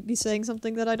B, be saying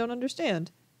something that I don't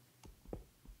understand.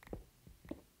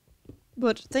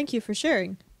 But thank you for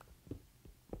sharing.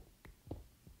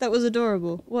 That was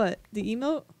adorable. What? The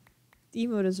emote? The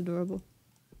emote is adorable.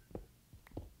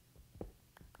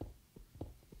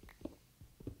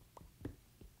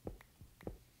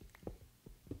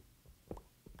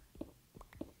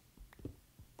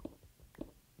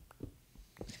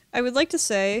 I would like to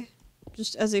say,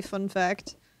 just as a fun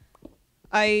fact,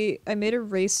 I made a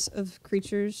race of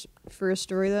creatures for a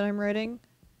story that I'm writing,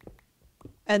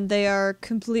 and they are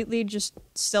completely just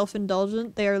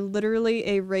self-indulgent. They are literally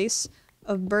a race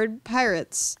of bird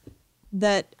pirates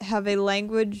that have a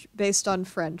language based on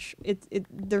French.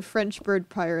 They're French bird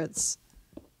pirates.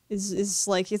 Is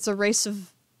like, it's a race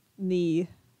of me.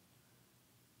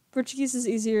 Portuguese is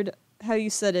easier to, how you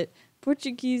said it.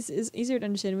 Portuguese is easier to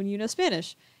understand when you know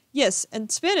Spanish. Yes, and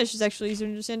Spanish is actually easier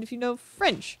to understand if you know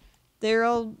French. They're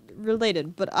all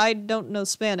related, but I don't know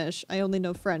Spanish. I only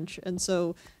know French, and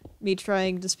so me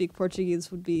trying to speak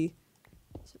Portuguese would be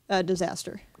a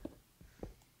disaster.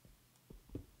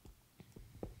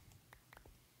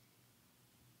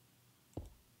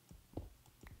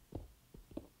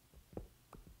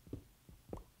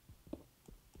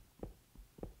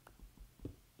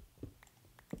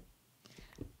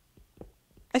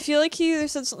 I feel like he either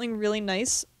said something really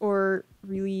nice or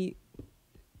really,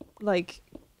 like,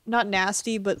 not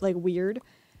nasty, but, like, weird.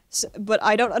 So, but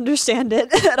I don't understand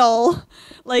it at all.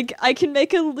 Like, I can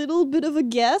make a little bit of a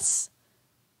guess.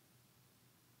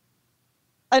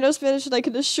 I know Spanish and I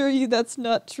can assure you that's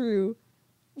not true.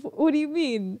 What do you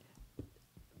mean?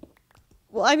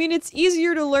 Well, I mean, it's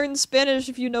easier to learn Spanish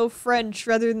if you know French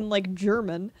rather than, like,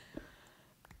 German.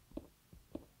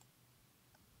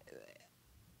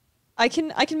 I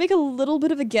can make a little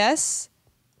bit of a guess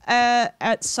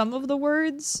at some of the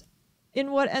words in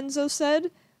what Enzo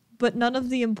said, but none of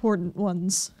the important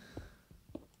ones.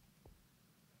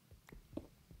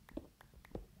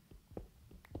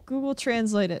 Google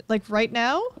Translate it. Like, right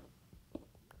now?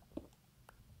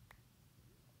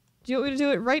 Do you want me to do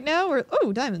it right now, or—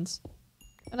 oh, diamonds.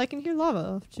 And I can hear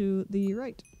lava off to the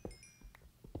right.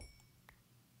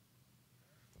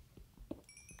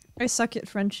 I suck at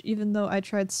French, even though I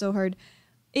tried so hard.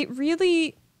 It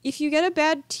really— if you get a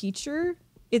bad teacher,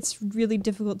 it's really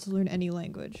difficult to learn any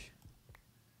language.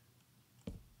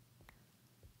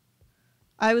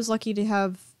 I was lucky to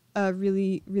have a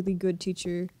really good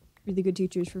teachers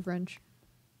for French.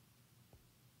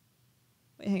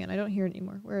 Wait, hang on, I don't hear it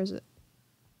anymore. Where is it?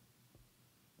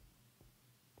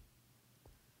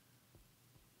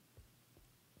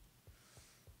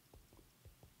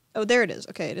 Oh, there it is.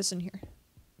 Okay, it is in here.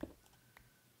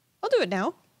 I'll do it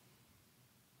now.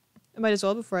 I might as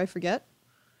well before I forget.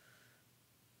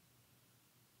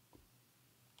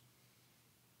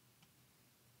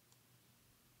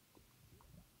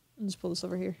 I'll just pull this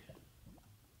over here.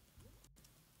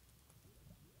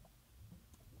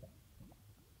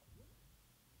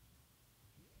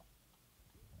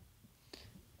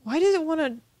 Why does it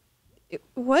want to—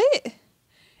 what?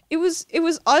 It was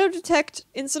auto-detect,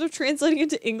 instead of translating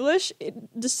into English,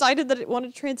 it decided that it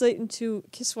wanted to translate into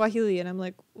Kiswahili, and I'm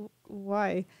like,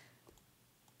 why?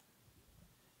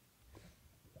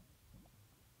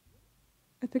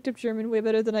 I picked up German way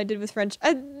better than I did with French.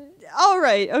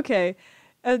 Alright, okay.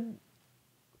 I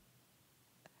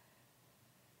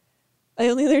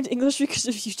only learned English because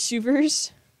of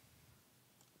YouTubers.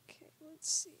 Okay, let's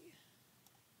see.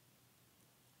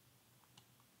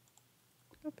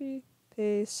 Copy,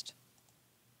 paste.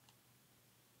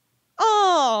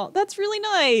 Oh, that's really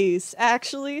nice,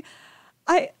 actually.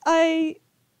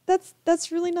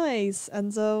 That's really nice,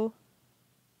 Enzo.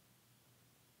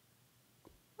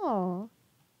 Oh,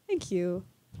 thank you.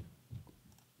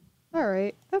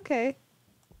 Alright, okay.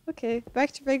 Okay,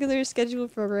 back to regular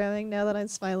scheduled programming now that I'm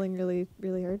smiling really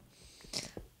hard.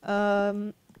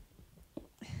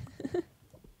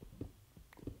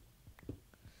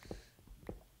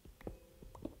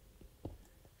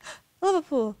 Lava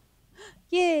pool!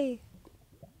 Yay!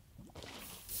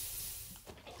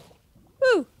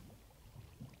 Woo!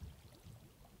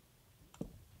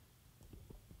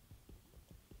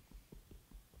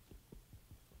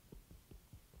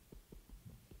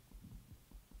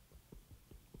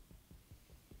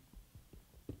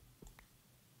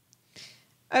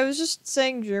 I was just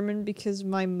saying German because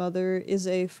my mother is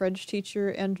a French teacher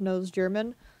and knows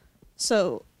German.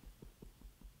 So,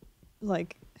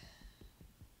 like,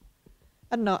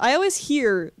 I don't know. I always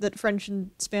hear that French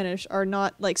and Spanish are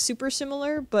not, like, super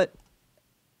similar, but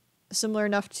similar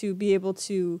enough to be able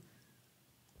to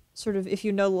sort of, if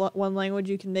you know one language,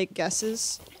 you can make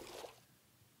guesses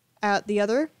at the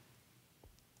other.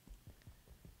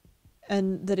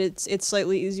 And that it's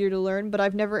slightly easier to learn, but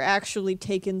I've never actually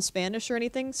taken Spanish or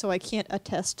anything, so I can't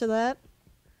attest to that.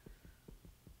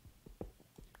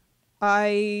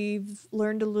 I've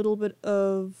learned a little bit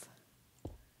of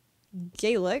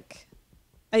Gaelic.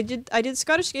 I did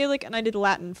Scottish Gaelic and I did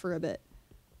Latin for a bit.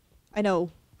 I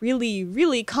know, really,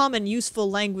 really common, useful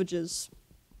languages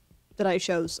that I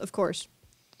chose, of course.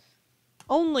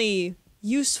 Only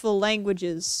useful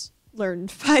languages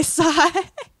learned by Sai.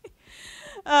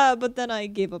 But then I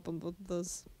gave up on both of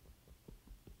those.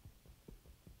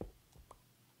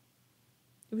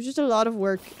 It was just a lot of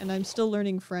work, and I'm still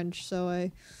learning French, so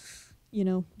I, you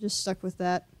know, just stuck with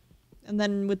that. And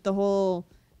then with the whole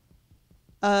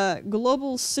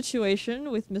global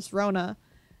situation with Miss Rona,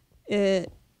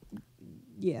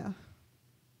 yeah.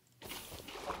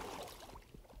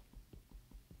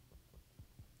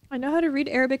 I know how to read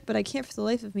Arabic, but I can't for the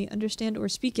life of me understand or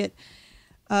speak it.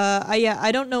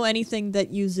 I don't know anything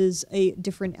that uses a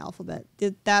different alphabet.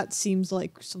 That seems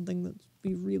like something that'd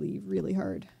be really, really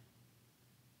hard.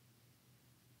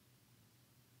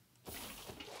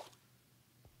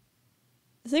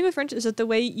 The thing with French is that the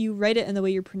way you write it and the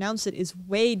way you pronounce it is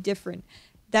way different.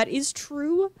 That is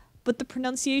true, but the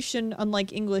pronunciation,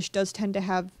 unlike English, does tend to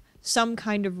have some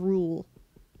kind of rule.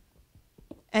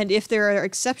 And if there are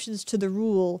exceptions to the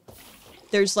rule,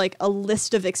 there's like a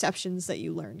list of exceptions that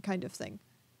you learn, kind of thing.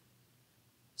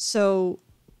 So,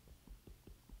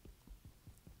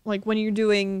 like when you're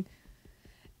doing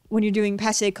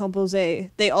passé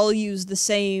composé, they all use the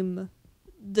same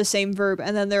verb,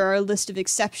 and then there are a list of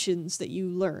exceptions that you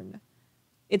learn.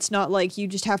 It's not like you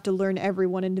just have to learn every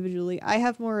one individually. I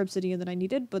have more obsidian than I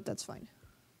needed, but that's fine.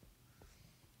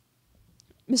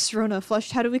 Miss Rona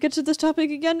flushed. How do we get to this topic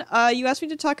again? You asked me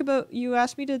to talk about.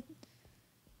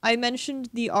 I mentioned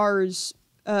the R's.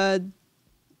 I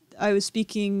was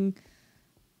speaking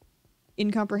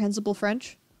incomprehensible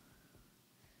French.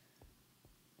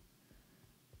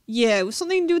 Yeah, it was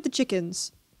something to do with the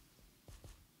chickens.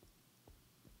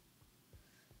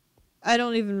 I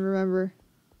don't even remember.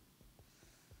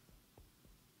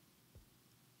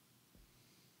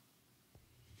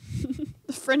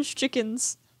 The French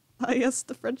chickens. Ah, yes,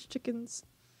 the French chickens.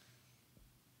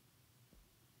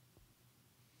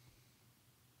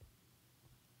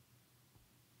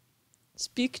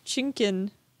 Speak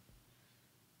Chinkin.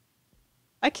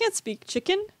 I can't speak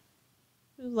chicken.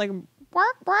 It was like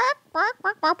bark, bark, bark,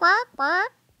 bark, bark, bark,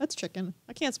 bark. That's chicken.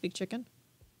 I can't speak chicken.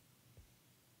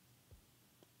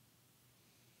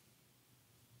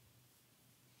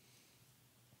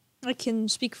 I can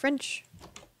speak French.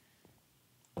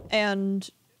 And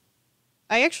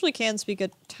I actually can speak a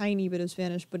tiny bit of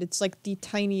Spanish, but it's like the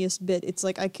tiniest bit. It's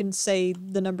like I can say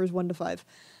the numbers 1 to 5.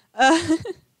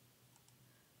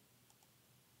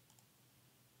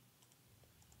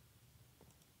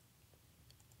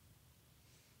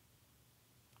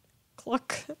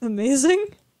 Cluck. Amazing.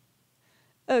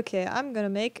 Okay, I'm gonna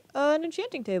make an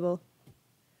enchanting table.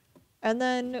 And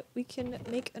then we can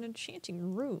make an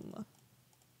enchanting room.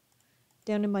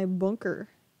 Down in my bunker.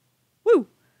 Woo!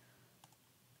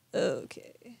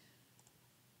 Okay.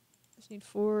 Just need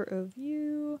 4 of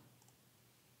you.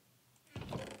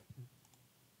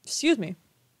 Excuse me.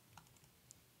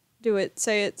 Do it.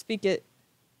 Say it. Speak it.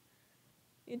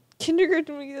 In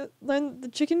kindergarten, we learn the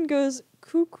chicken goes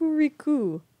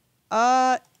cuckoo.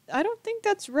 I don't think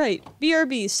that's right.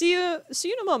 BRB. See you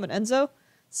in a moment, Enzo.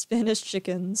 Spanish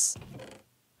chickens.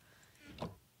 Can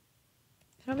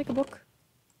I make a book?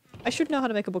 I should know how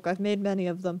to make a book. I've made many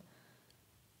of them.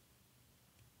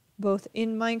 Both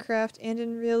in Minecraft and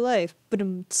in real life.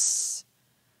 Ba-dum-ts.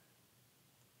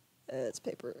 It's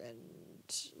paper and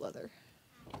leather.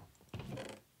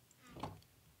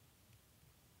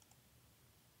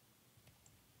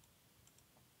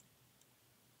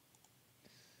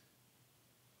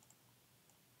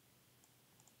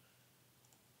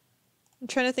 I'm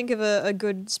trying to think of a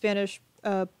good Spanish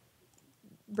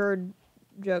bird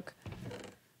joke.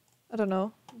 I don't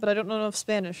know, but I don't know enough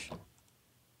Spanish.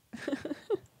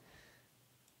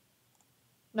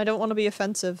 And I don't want to be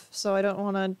offensive, so I don't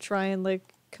want to try and,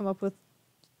 like, come up with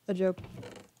a joke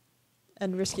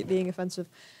and risk it being offensive.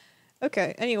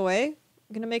 Okay, anyway,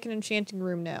 I'm gonna make an enchanting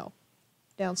room now.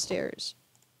 Downstairs.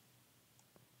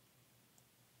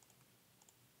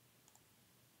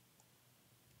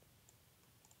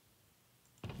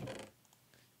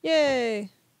 Yay!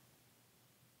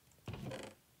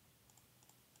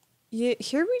 Yeah,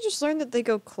 here we just learned that they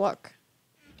go cluck.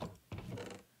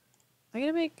 I'm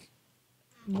gonna make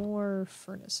more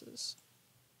furnaces.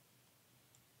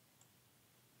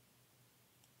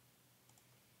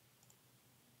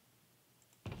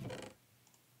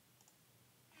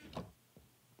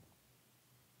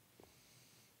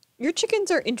 Your chickens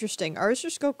are interesting. Ours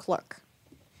just go cluck.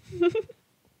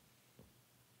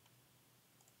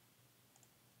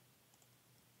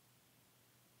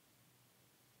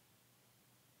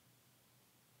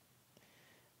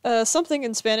 Something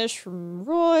in Spanish from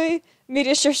Roy.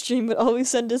 Media share stream would always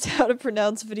send us how to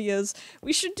pronounce videos.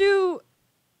 We should do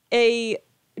a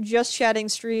just chatting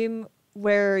stream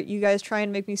where you guys try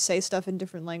and make me say stuff in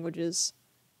different languages.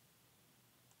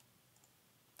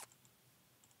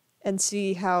 And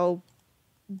see how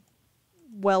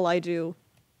well I do.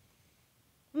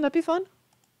 Wouldn't that be fun?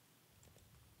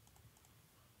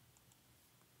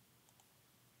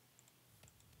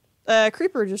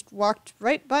 Creeper just walked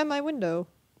right by my window.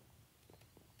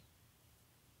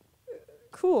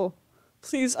 Cool.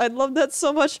 Please, I'd love that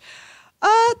so much.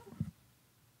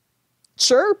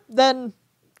 Sure, then,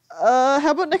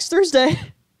 how about next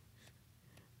Thursday?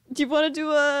 Do you want to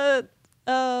do a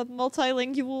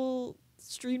multilingual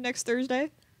stream next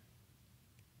Thursday?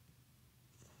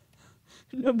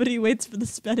 Nobody waits for the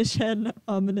Spanish hen.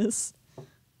 Ominous.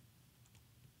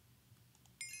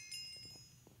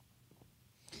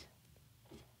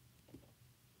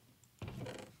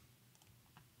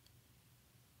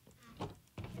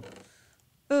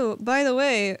 Oh, by the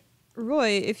way,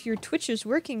 Roy, if your Twitch is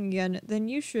working again, then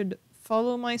you should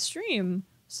follow my stream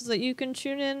so that you can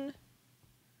tune in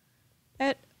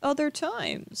at other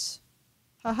times.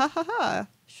 Ha ha ha ha.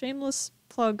 Shameless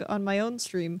plug on my own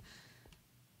stream.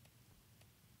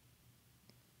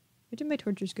 Where did my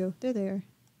torches go? There they are.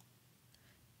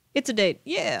 It's a date.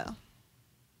 Yeah.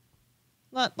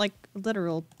 Not like a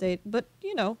literal date, but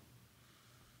you know.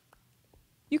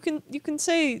 You can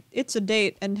say it's a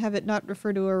date and have it not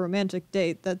refer to a romantic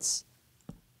date. That's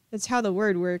how the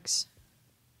word works.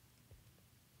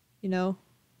 You know,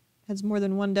 has more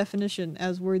than one definition,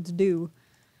 as words do.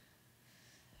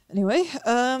 Anyway,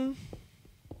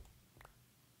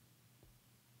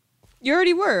 you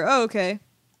already were. Oh, okay.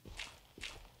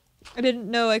 I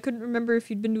didn't know. I couldn't remember if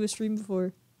you'd been to a stream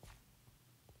before.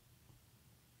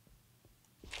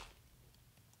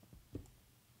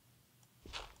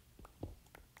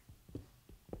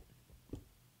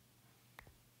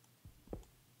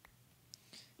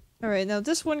 Alright, now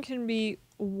this one can be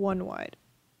one wide.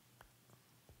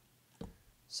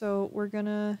 So we're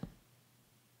gonna...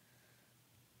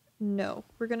 No,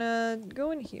 we're gonna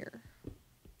go in here.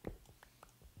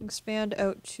 Expand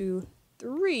out to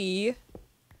 3.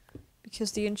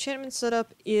 Because the enchantment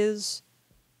setup is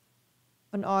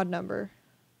an odd number.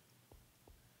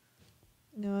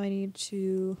 Now I need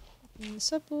to open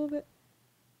this up a little bit.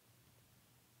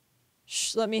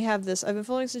 Shh, let me have this. I've been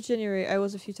following since January. I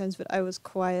was a few times, but I was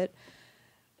quiet.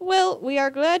 Well, we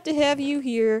are glad to have you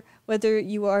here, whether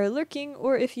you are lurking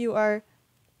or if you are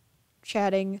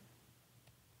chatting.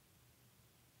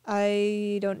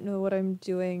 I don't know what I'm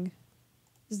doing.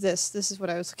 This is what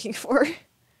I was looking for.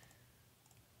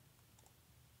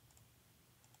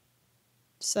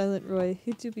 Silent Roy.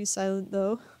 He'd do be silent,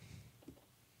 though.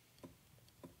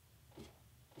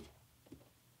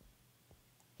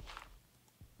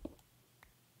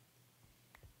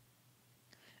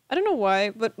 I don't know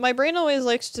why, but my brain always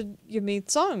likes to give me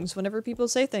songs whenever people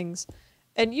say things.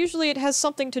 And usually it has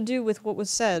something to do with what was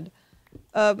said.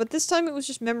 But this time it was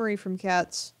just memory from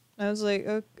cats. I was like,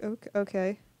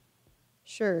 okay.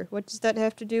 Sure. What does that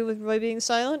have to do with Roy being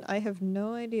silent? I have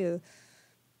no idea.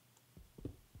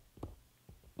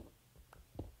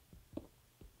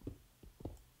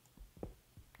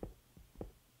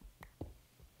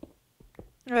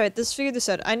 Alright, let's figure this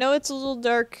out. I know it's a little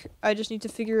dark. I just need to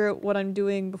figure out what I'm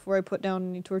doing before I put down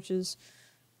any torches.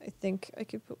 I think I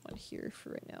could put one here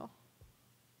for right now.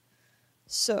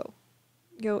 So,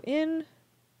 go in.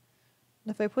 And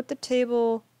if I put the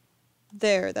table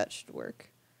there, that should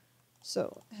work.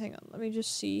 So, hang on. Let me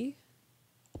just see.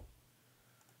 If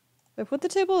I put the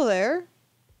table there,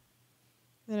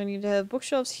 then I need to have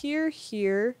bookshelves here,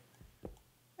 here,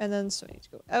 and then so I need to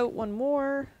go out one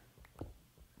more.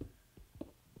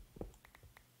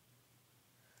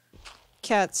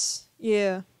 Cats,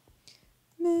 yeah.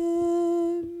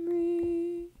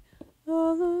 Memory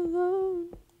all alone.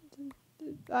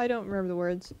 I don't remember the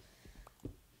words.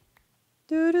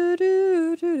 Do do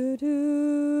do do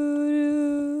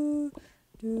do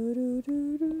do do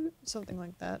do do, something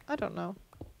like that. I don't know.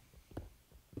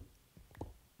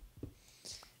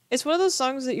 It's one of those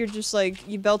songs that you're just like,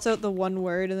 you belt out the one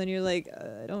word and then you're like,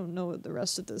 I don't know what the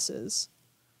rest of this is.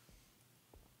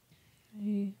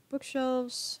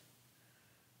 Bookshelves.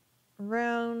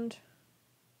 Around.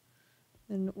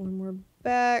 And when we're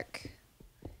back,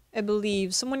 I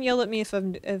believe. Someone yell at me if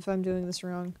I'm doing this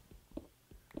wrong.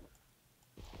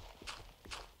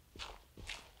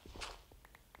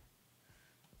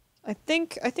 I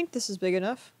think this is big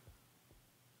enough.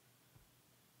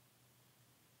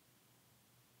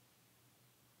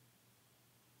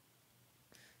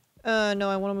 No,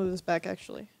 I want to move this back,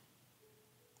 actually.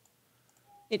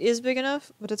 It is big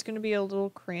enough, but it's going to be a little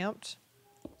cramped,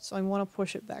 so I want to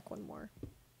push it back one more.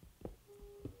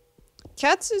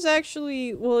 Cats is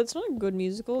actually, well, it's not a good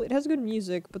musical. It has good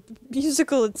music, but the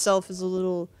musical itself is a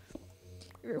little...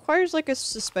 It requires, like, a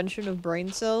suspension of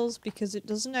brain cells, because it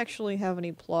doesn't actually have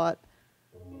any plot.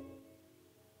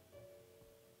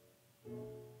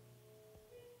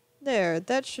 There,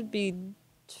 that should be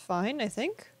fine, I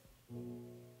think.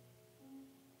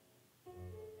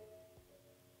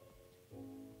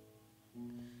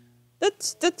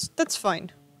 That's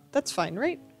fine. That's fine,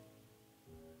 right?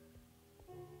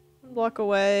 One block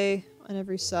away on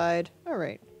every side.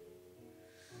 Alright.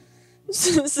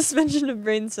 Suspension of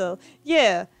brain cell.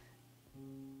 Yeah.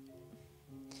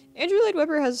 Andrew Lloyd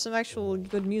Webber has some actual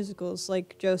good musicals,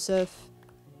 like Joseph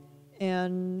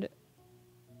and...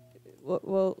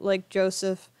 well, like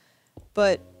Joseph.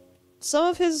 But some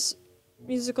of his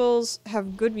musicals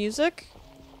have good music,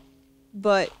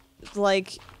 but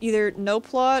like either no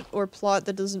plot or plot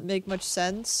that doesn't make much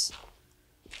sense.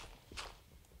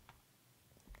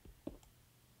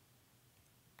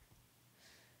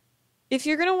 If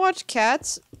you're gonna watch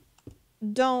Cats,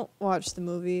 don't watch the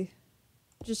movie.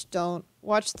 Just don't.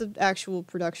 Watch the actual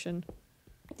production.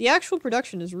 The actual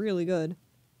production is really good.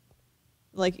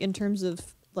 Like, in terms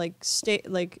of, like,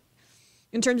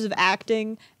 in terms of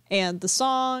acting and the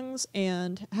songs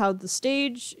and how the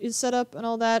stage is set up and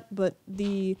all that, but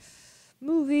the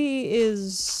movie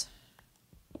is...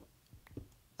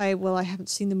 I haven't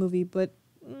seen the movie, but,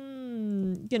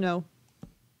 you know.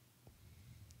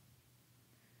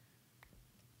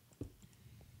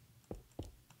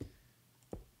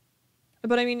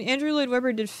 But I mean, Andrew Lloyd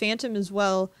Webber did Phantom as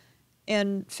well,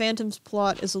 and Phantom's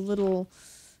plot is a little,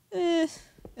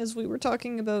 as we were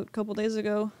talking about a couple days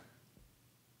ago.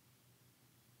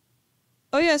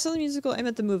 Oh yeah, I saw the musical, I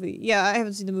meant the movie. Yeah, I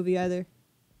haven't seen the movie either.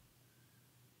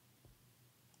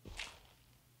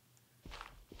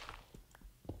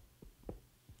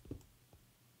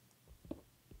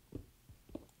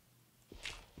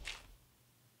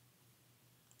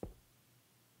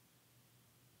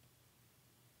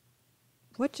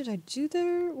 What did I do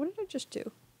there? What did I just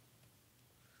do?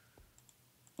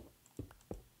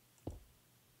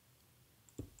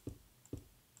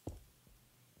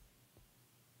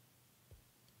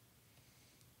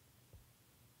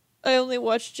 I only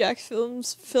watched Jack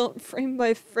Film's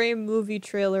frame-by-frame movie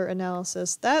trailer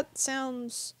analysis. That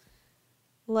sounds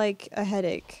like a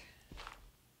headache.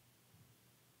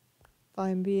 If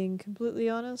I'm being completely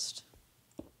honest.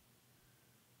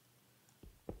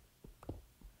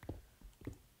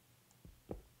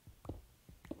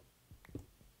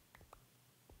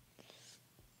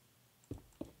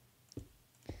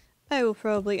 I will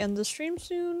probably end the stream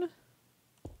soon.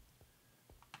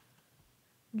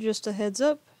 Just a heads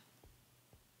up.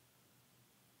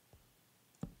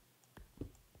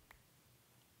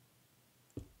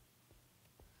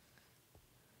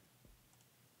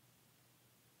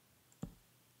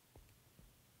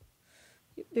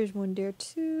 Yep, there's one there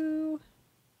too.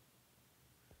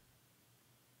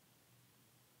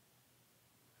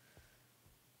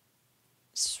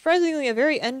 Surprisingly, a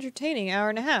very entertaining hour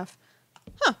and a half.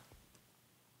 Huh.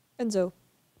 Enzo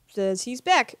says he's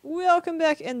back. Welcome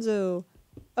back, Enzo.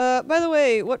 By the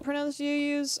way, what pronouns do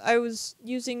you use? I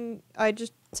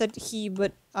just said he,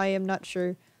 but I am not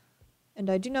sure. And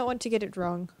I do not want to get it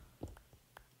wrong.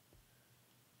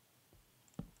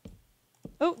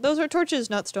 Oh, those are torches,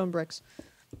 not stone bricks.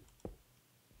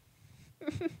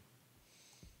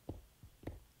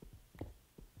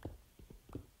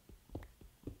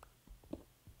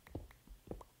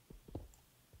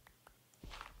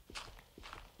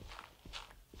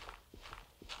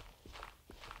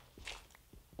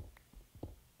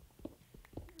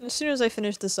 As soon as I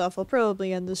finish this off, I'll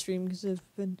probably end the stream because I've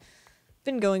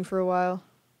been going for a while.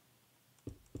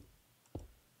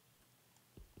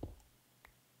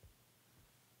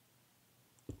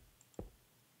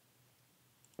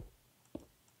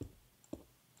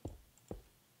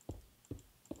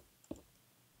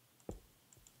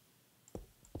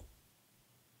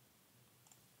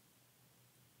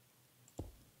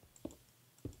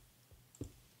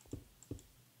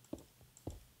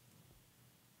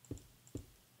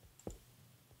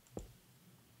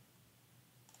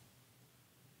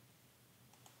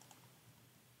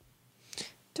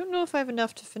 don't know if I have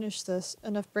enough to finish this,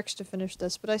 enough bricks to finish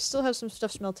this, but I still have some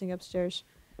stuff smelting upstairs.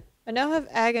 I now have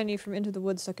Agony from Into the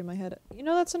Woods stuck in my head. You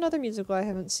know, that's another musical I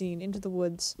haven't seen, Into the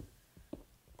Woods.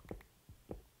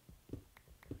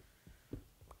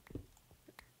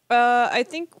 I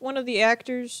think one of the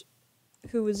actors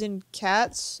who was in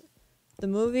Cats, the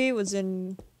movie, was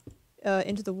in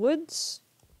Into the Woods,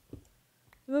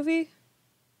 the movie.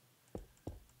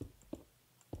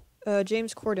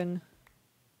 James Corden.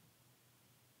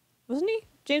 Wasn't he?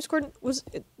 James Corden was...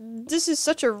 This is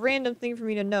such a random thing for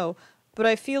me to know, but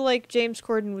I feel like James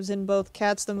Corden was in both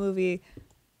Cats the movie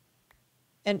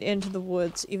and Into the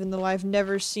Woods, even though I've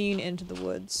never seen Into the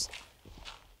Woods.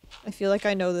 I feel like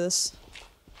I know this.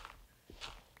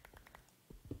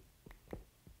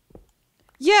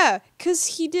 Yeah, cause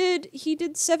he did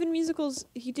 7 musicals.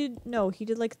 He did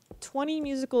like 20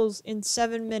 musicals in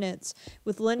 7 minutes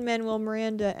with Lin-Manuel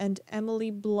Miranda and Emily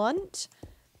Blunt.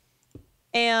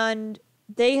 And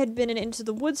they had been in Into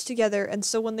the Woods together, and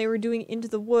so when they were doing Into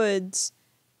the Woods,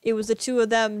 it was the two of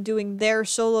them doing their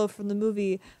solo from the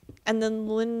movie, and then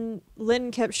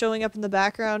Lin kept showing up in the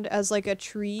background as like a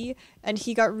tree, and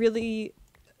he got really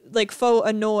like faux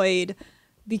annoyed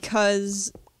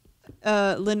because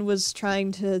Lin was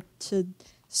trying to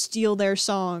steal their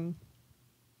song.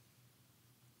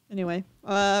 Anyway,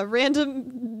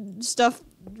 random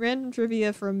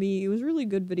trivia from me. It was a really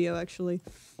good video, actually.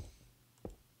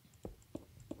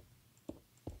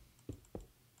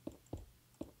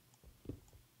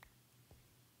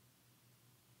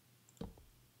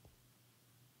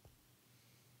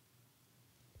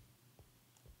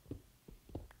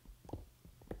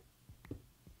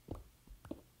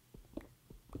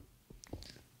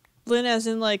 Lin as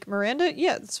in like Miranda?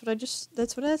 Yeah, that's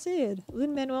what I said.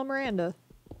 Lin-Manuel Miranda.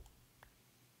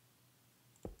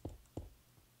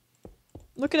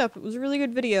 Look it up. It was a really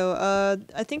good video.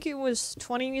 I think it was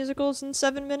 20 musicals in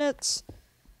 7 minutes.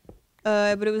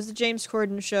 But it was the James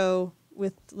Corden show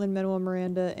with Lin-Manuel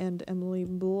Miranda and Emily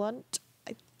Blunt.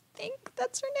 I think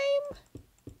that's her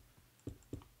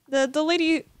name. The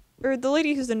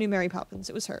lady who's the new Mary Poppins.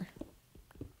 It was her.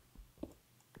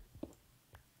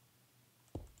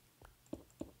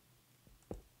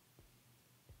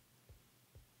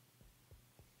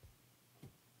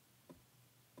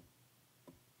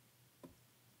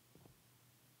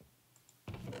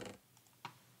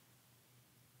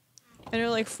 I know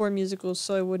like 4 musicals,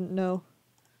 so I wouldn't know.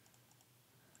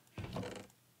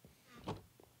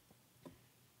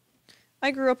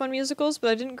 I grew up on musicals, but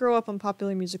I didn't grow up on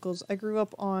popular musicals. I grew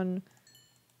up on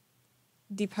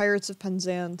the Pirates of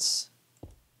Penzance.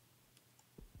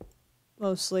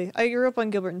 Mostly. I grew up on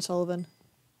Gilbert and Sullivan.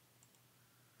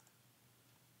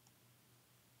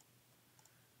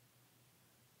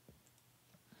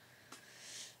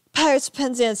 Pirates of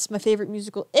Penzance, my favorite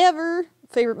musical ever.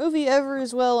 Favorite movie ever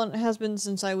as well, and it has been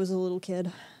since I was a little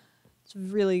kid. It's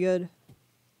really good.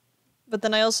 But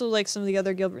then I also like some of the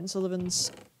other Gilbert and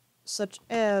Sullivans, such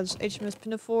as HMS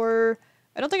Pinafore.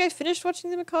 I don't think I finished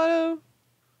watching The Mikado,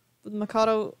 but The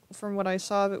Mikado, from what I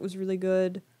saw of it, was really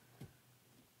good.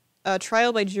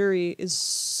 Trial by Jury is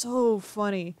so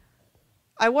funny.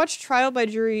 I watched Trial by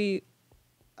Jury...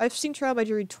 I've seen Trial by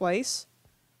Jury twice.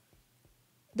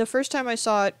 The first time I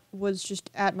saw it was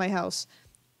just at my house.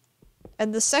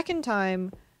 And the second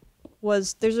time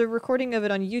was, there's a recording of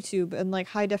it on YouTube in like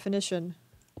high definition.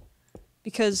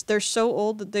 Because they're so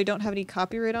old that they don't have any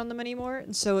copyright on them anymore.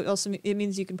 And so it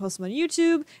means you can post them on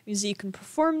YouTube. It means that you can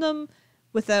perform them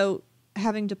without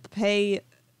having to pay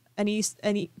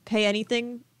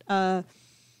anything,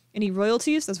 any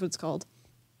royalties, that's what it's called.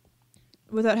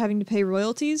 Without having to pay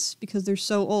royalties because they're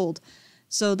so old.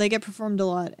 So they get performed a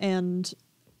lot, and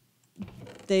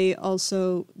they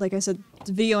also, like I said, it's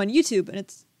a video on YouTube, and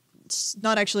it's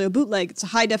not actually a bootleg, it's a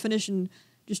high definition,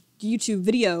 just YouTube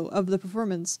video of the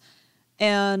performance.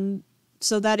 And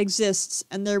so that exists,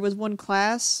 and there was one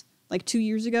class, like 2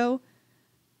 years ago,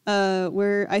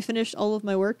 where I finished all of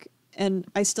my work, and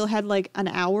I still had like an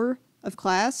hour of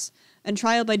class, and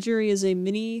Trial by Jury is a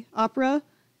mini opera,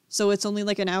 so it's only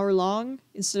like an hour long,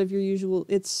 instead of your usual,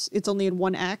 it's only in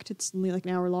 1 act, it's only like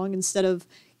an hour long, instead of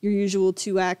your usual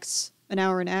 2 acts, an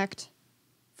hour an act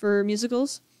for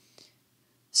musicals.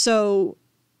 So,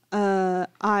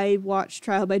 I watched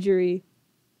Trial by Jury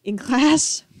in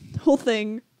class, the whole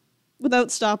thing,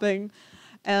 without stopping,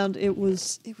 and it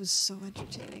was so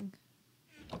entertaining.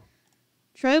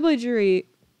 Trial by Jury,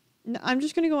 I'm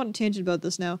just gonna go on a tangent about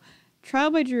this now.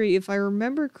 Trial by Jury, if I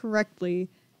remember correctly,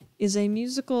 is a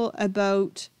musical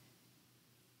about...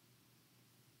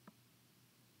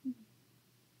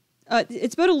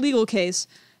 it's about a legal case,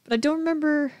 but I don't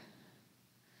remember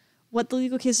what the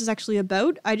legal case is actually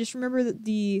about. I just remember that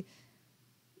the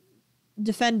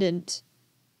defendant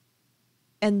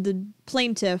and the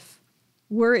plaintiff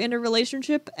were in a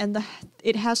relationship, and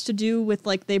it has to do with,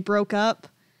 like, they broke up.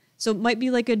 So it might be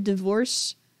like a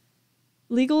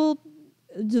legal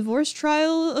divorce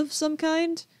trial of some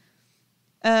kind.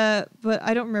 But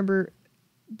I don't remember.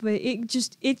 But it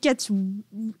gets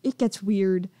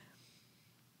weird.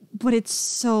 But it's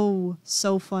so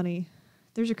funny.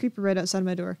 There's a creeper right outside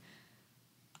my door.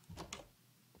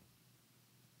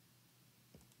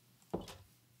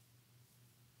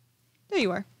 There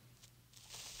you are.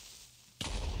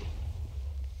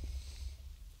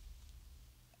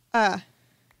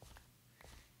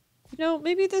 You know,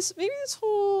 maybe this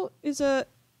hole is a...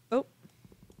 Oh.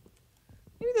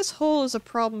 Maybe this hole is a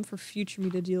problem for future me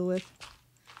to deal with.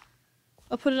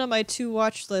 I'll put it on my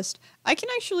to-watch list. I can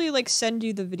actually, like, send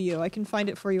you the video. I can find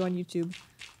it for you on YouTube.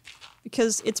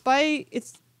 Because the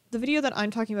video that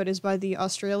I'm talking about is by the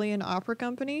Australian Opera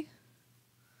Company.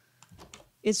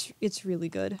 It's really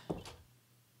good.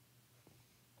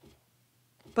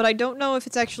 But I don't know if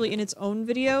it's actually in its own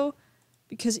video,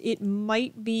 because it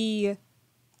might be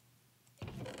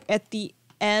at the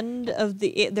end of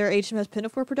their HMS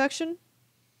Pinafore production.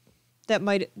 That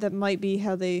might be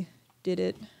how they did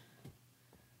it.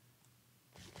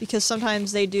 Because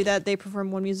sometimes they do that, they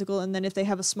perform one musical, and then if they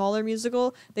have a smaller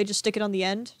musical, they just stick it on the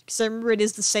end. Because I remember it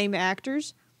is the same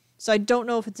actors. So I don't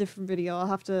know if it's a different video. I'll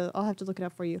have to look it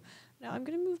up for you. Now I'm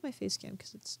gonna move my face cam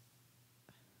because it's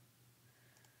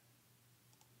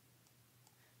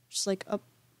just like up.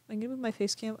 I'm gonna move my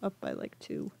face cam up by like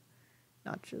 2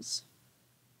 notches.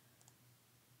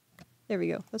 There we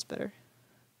go. That's better.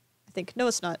 I think. No,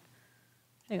 it's not.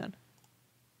 Hang on.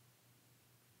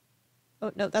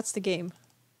 Oh, no, that's the game.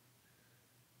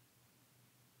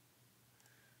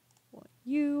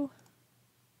 You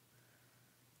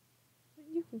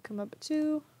can come up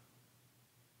too.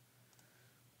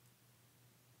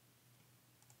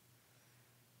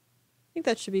 I think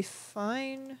that should be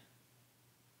fine.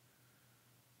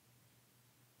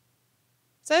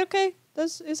 Is that okay?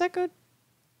 Is that good?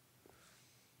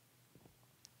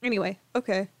 Anyway,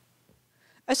 okay.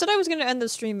 I said I was going to end the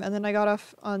stream, and then I got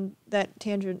off on that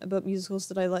tangent about musicals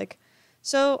that I like.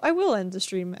 So I will end the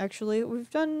stream, actually. We've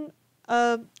done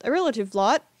a relative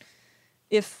lot.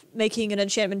 If making an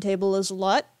enchantment table is a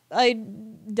lot. I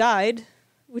died,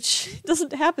 which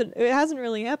doesn't happen. It hasn't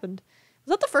really happened.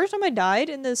 Was that the first time I died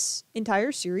in this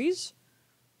entire series?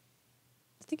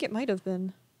 I think it might have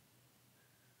been.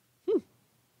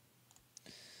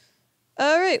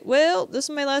 Alright, well, this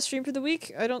is my last stream for the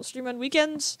week. I don't stream on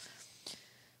weekends.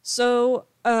 So,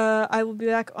 I will be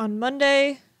back on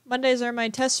Monday. Mondays are my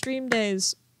test stream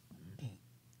days.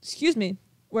 Excuse me.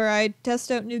 Where I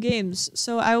test out new games.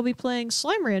 So I will be playing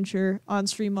Slime Rancher on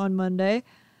stream on Monday.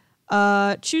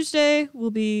 Tuesday,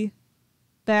 we'll be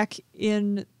back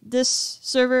in this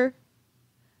server.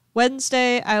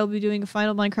 Wednesday, I will be doing a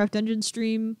final Minecraft Dungeon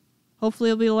stream. Hopefully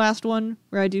it'll be the last one,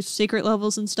 where I do secret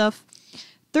levels and stuff.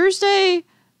 Thursday,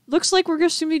 looks like we're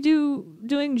just going to be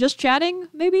doing just chatting,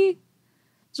 maybe?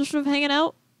 Just sort of hanging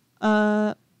out.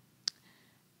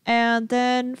 And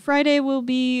then Friday will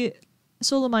be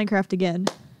solo Minecraft again.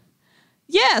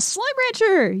 Yes, Slime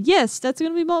Rancher! Yes, that's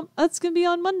gonna be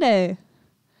on Monday.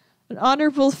 An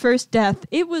honorable first death.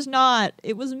 It was not.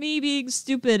 It was me being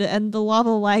stupid and the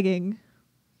lava lagging.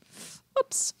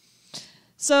 Whoops.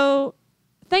 So,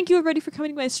 thank you everybody for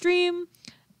coming to my stream,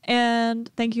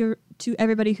 and thank you to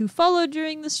everybody who followed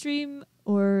during the stream,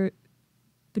 or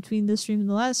between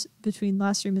last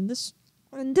stream and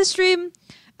this stream,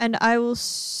 and I will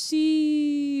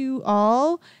see you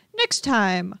all next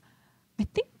time. I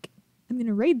think I'm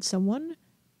gonna raid someone,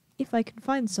 if I can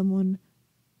find someone.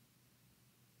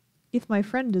 If my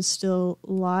friend is still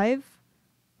live.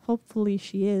 Hopefully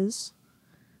she is.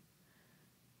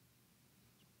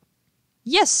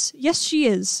 Yes, she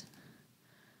is.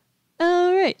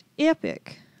 Alright,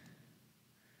 epic.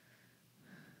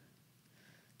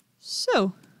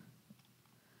 So,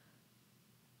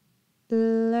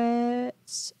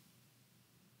 let's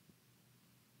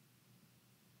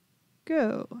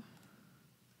go.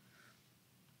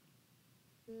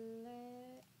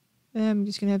 I'm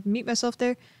just gonna have to meet myself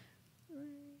there.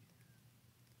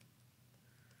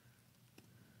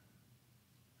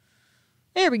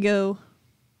 There we go.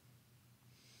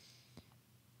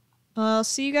 I'll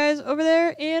see you guys over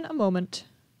there in a moment.